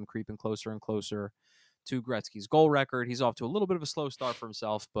Ovechkin and him creeping closer and closer to Gretzky's goal record. He's off to a little bit of a slow start for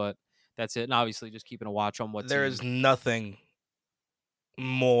himself, but that's it. And obviously just keeping a watch on what there is nothing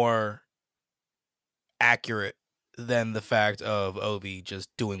more accurate than the fact of Ovi just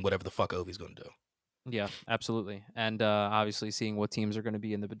doing whatever the fuck Ovi's going to do. Yeah, absolutely. And obviously seeing what teams are going to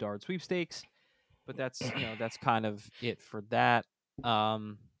be in the Bedard sweepstakes. But that's kind of it for that.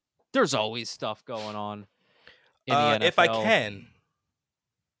 There's always stuff going on in the NFL. If I can,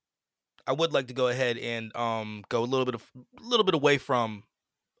 I would like to go ahead and go a little bit away from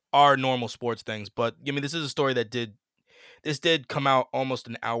our normal sports things. But I mean, this is a story that did come out almost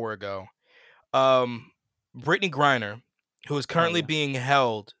an hour ago. Brittany Griner, who is currently being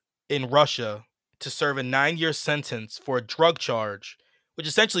held in Russia to serve a 9-year sentence for a drug charge, which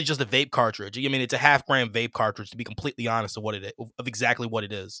is essentially just a vape cartridge. I mean, it's a half-gram vape cartridge, to be completely honest of exactly what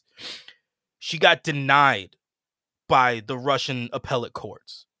it is. She got denied by the Russian appellate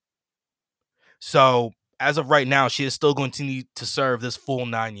courts. So, as of right now, she is still going to need to serve this full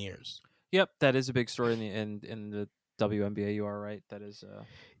 9 years. Yep, that is a big story in the WNBA. You are right. That is.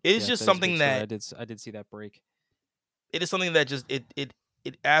 It is just something that I did see that break. It is something that just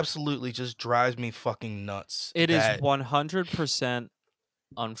it absolutely just drives me fucking nuts. It is 100%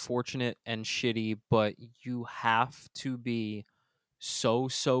 unfortunate and shitty, but you have to be so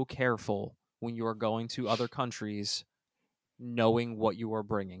careful when you are going to other countries, knowing what you are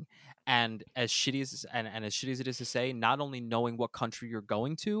bringing. And as shitty as it is to say, not only knowing what country you're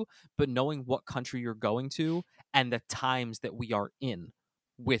going to, but knowing what country you're going to and the times that we are in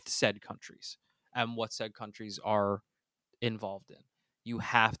with said countries and what said countries are involved in. You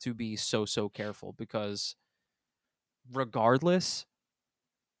have to be so careful, because regardless,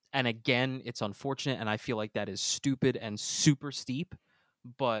 and again, it's unfortunate, and I feel like that is stupid and super steep,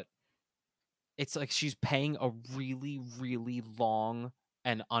 but it's like she's paying a really, really long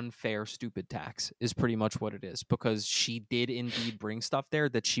and unfair stupid tax is pretty much what it is, because she did indeed bring stuff there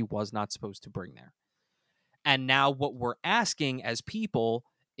that she was not supposed to bring there. And now what we're asking as people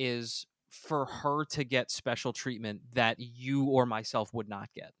is for her to get special treatment that you or myself would not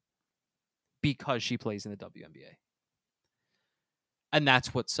get because she plays in the WNBA. And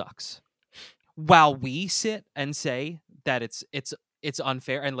that's what sucks. While we sit and say that it's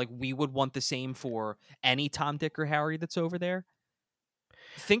unfair, and like we would want the same for any Tom, Dick, or Harry that's over there.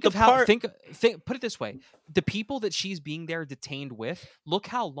 Put it this way: the people that she's being there detained with, look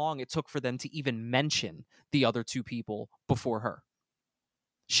how long it took for them to even mention the other two people before her.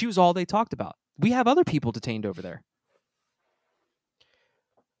 She was all they talked about. We have other people detained over there.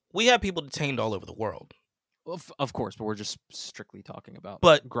 We have people detained all over the world. Of course, but we're just strictly talking about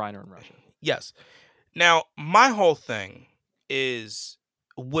Griner in Russia. Yes. Now, my whole thing is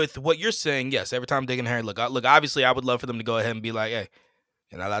with what you're saying. Yes, every time Dick and Harry look, obviously, I would love for them to go ahead and be like, "Hey,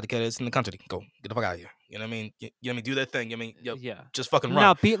 you're not allowed to get this in the country. Go get the fuck out of here." You know what I mean? You know what I mean? Do their thing. Yeah. Just fucking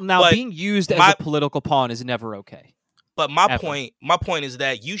run. Now, being used as a political pawn is never okay. But my point is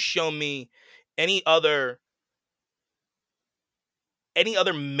that you show me any other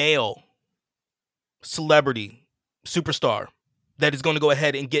male celebrity superstar that is going to go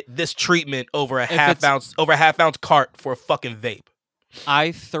ahead and get this treatment over a half ounce cart for a fucking vape.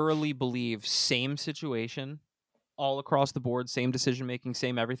 I thoroughly believe same situation all across the board, same decision making,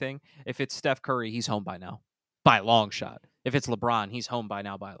 same everything. If it's Steph Curry, he's home by now by a long shot. If it's LeBron, he's home by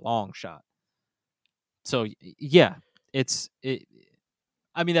now by a long shot. So yeah,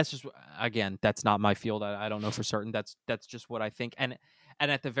 I mean, that's just, again, that's not my field. I don't know for certain. That's just what I think. And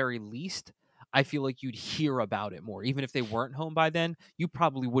at the very least, I feel like you'd hear about it more. Even if they weren't home by then, you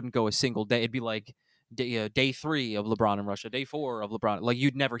probably wouldn't go a single day. It'd be like day 3 of LeBron in Russia, day 4 of LeBron. Like,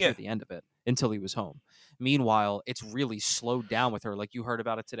 you'd never hear the end of it until he was home. Meanwhile, it's really slowed down with her. Like, you heard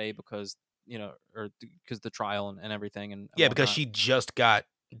about it today because, or because the trial and everything. And because she just got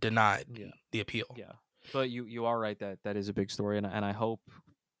denied the appeal. Yeah. But you are right that is a big story. And I hope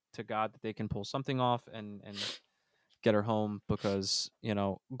to God that they can pull something off and get her home, because,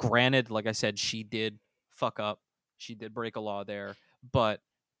 granted, like I said, she did fuck up. She did break a law there. But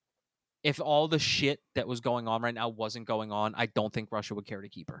if all the shit that was going on right now wasn't going on, I don't think Russia would care to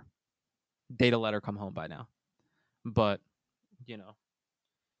keep her. They'd have let her come home by now. But,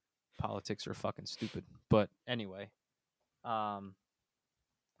 politics are fucking stupid. But anyway, and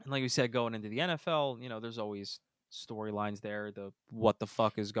like we said, going into the NFL, there's always storylines there. What the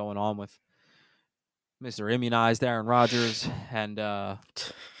fuck is going on with Mr. Immunized Aaron Rodgers and Tom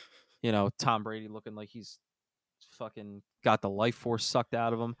Brady looking like he's fucking got the life force sucked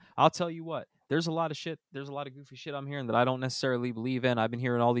out of him. I'll tell you what, there's a lot of shit. There's a lot of goofy shit I'm hearing that I don't necessarily believe in. I've been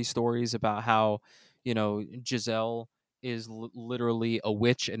hearing all these stories about how, Giselle is literally a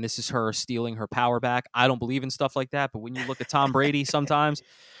witch and this is her stealing her power back. I don't believe in stuff like that. But when you look at Tom Brady, sometimes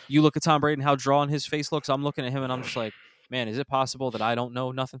you look at Tom Brady and how drawn his face looks. I'm looking at him and I'm just like, man, is it possible that I don't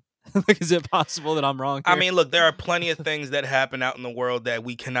know nothing? Like, is it possible that I'm wrong here? I mean, look, there are plenty of things that happen out in the world that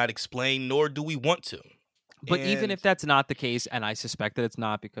we cannot explain, nor do we want to. But even if that's not the case, and I suspect that it's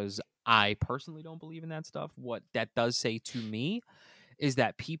not because I personally don't believe in that stuff, what that does say to me is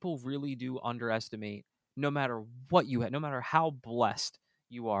that people really do underestimate, no matter what you have, no matter how blessed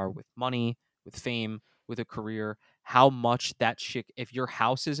you are with money, with fame, with a career, how much that shit, if your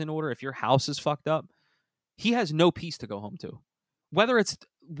house is in order, if your house is fucked up, he has no peace to go home to. Whether it's,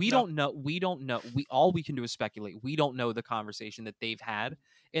 we don't know. We all we can do is speculate. We don't know the conversation that they've had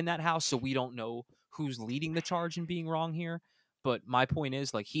in that house, so we don't know who's leading the charge in being wrong here. But my point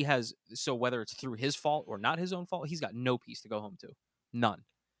is, like, he has, so whether it's through his fault or not his own fault, he's got no peace to go home to. None.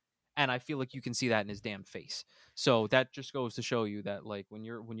 And I feel like you can see that in his damn face. So that just goes to show you that, like, when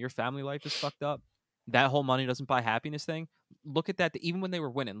your family life is fucked up, that whole money doesn't buy happiness thing. Look at that. Even when they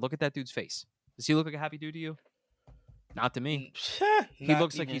were winning, look at that dude's face. Does he look like a happy dude to you? Not to me. He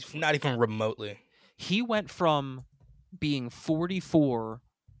looks like he's not even remotely. He went from being 44,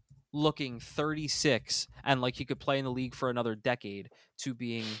 looking 36, and like he could play in the league for another decade, to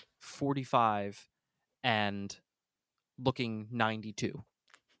being 45 and looking 92.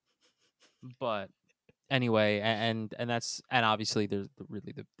 But anyway, and obviously there's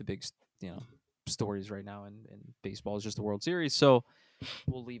really the big, stories right now in baseball is just the World Series. So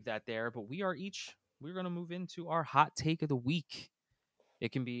we'll leave that there. But we're going to move into our hot take of the week.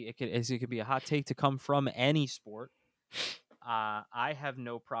 It can be a hot take to come from any sport. I have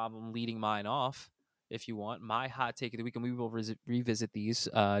no problem leading mine off if you want. My hot take of the week, and we will revisit these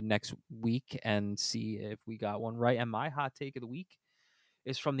next week and see if we got one right. And my hot take of the week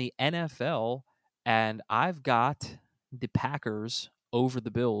is from the NFL, and I've got the Packers over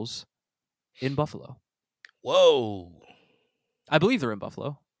the Bills in Buffalo. Whoa. I believe they're in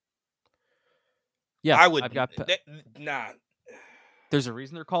Buffalo. Yeah, I've got nah. There's a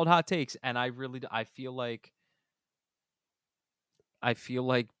reason they're called hot takes, and I feel like I feel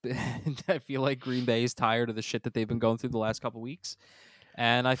like Green Bay is tired of the shit that they've been going through the last couple weeks,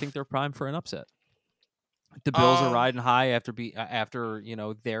 and I think they're primed for an upset. The Bills are riding high after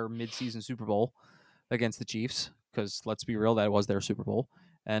their midseason Super Bowl against the Chiefs, because let's be real, that was their Super Bowl,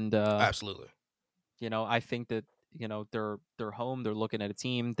 and absolutely. I think that they're home. They're looking at a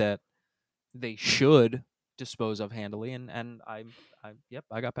team that they should dispose of handily, and I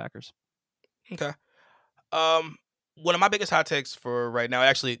got Packers. Okay. One of my biggest hot takes for right now,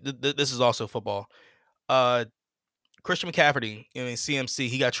 actually, this is also football. Christian McCaffrey, CMC,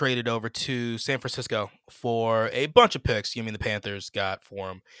 he got traded over to San Francisco for a bunch of picks. The Panthers got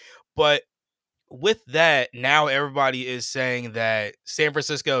for him. But with that, now everybody is saying that San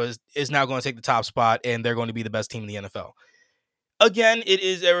Francisco is now going to take the top spot and they're going to be the best team in the NFL. Again, it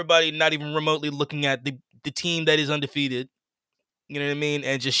is everybody not even remotely looking at the team that is undefeated, you know what I mean,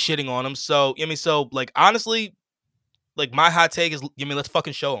 and just shitting on them. So, like, honestly, like, my hot take is, let's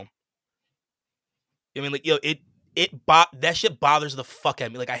fucking show them. That shit bothers the fuck out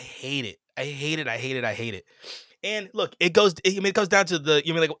of me. Like, I hate it. I hate it. And look, it comes down to the,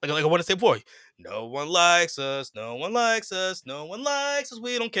 like I want to say before, no one likes us, we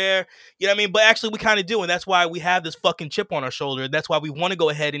don't care. You know what I mean? But actually we kind of do, and that's why we have this fucking chip on our shoulder. That's why we want to go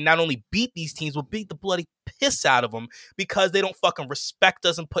ahead and not only beat these teams, but beat the bloody piss out of them, because they don't fucking respect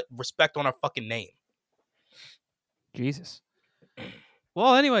us and put respect on our fucking name. Jesus.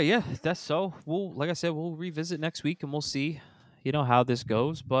 Well, anyway, yeah, that's so. Like I said, we'll revisit next week and we'll see, how this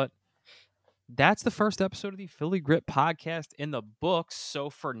goes. But that's the first episode of the Philly Grit podcast in the books. So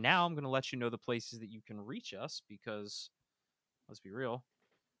for now, I'm going to let you know the places that you can reach us, because let's be real,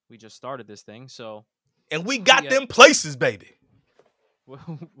 we just started this thing. And we got them places, baby.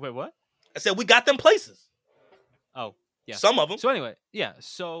 Wait, what? I said we got them places. Oh, yeah. Some of them. So anyway, yeah.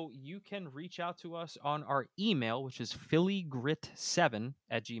 So you can reach out to us on our email, which is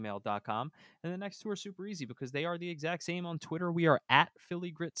phillygrit7@gmail.com. And the next two are super easy because they are the exact same. On Twitter, we are at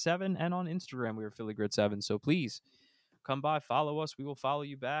phillygrit7, and on Instagram, we are phillygrit7. So please come by, follow us. We will follow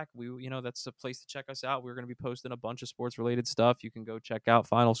you back. That's a place to check us out. We're going to be posting a bunch of sports related stuff. You can go check out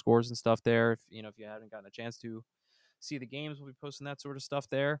final scores and stuff there. If you haven't gotten a chance to see the games, we'll be posting that sort of stuff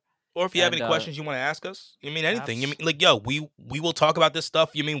there. Or if you have any questions you want to ask us, anything. We will talk about this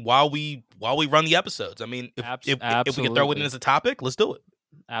stuff. While we run the episodes. If we can throw it in as a topic, let's do it.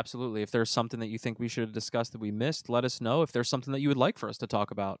 Absolutely. If there's something that you think we should have discussed that we missed, let us know. If there's something that you would like for us to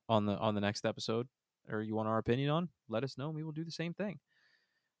talk about on the next episode, or you want our opinion on, let us know. We will do the same thing.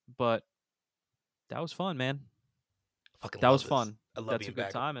 But that was fun, man. Fucking that was this. fun. I love That's a good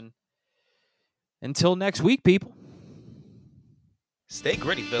back. time. And until next week, people. Stay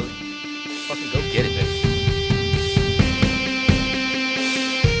gritty, Philly. Fucking go get it, baby.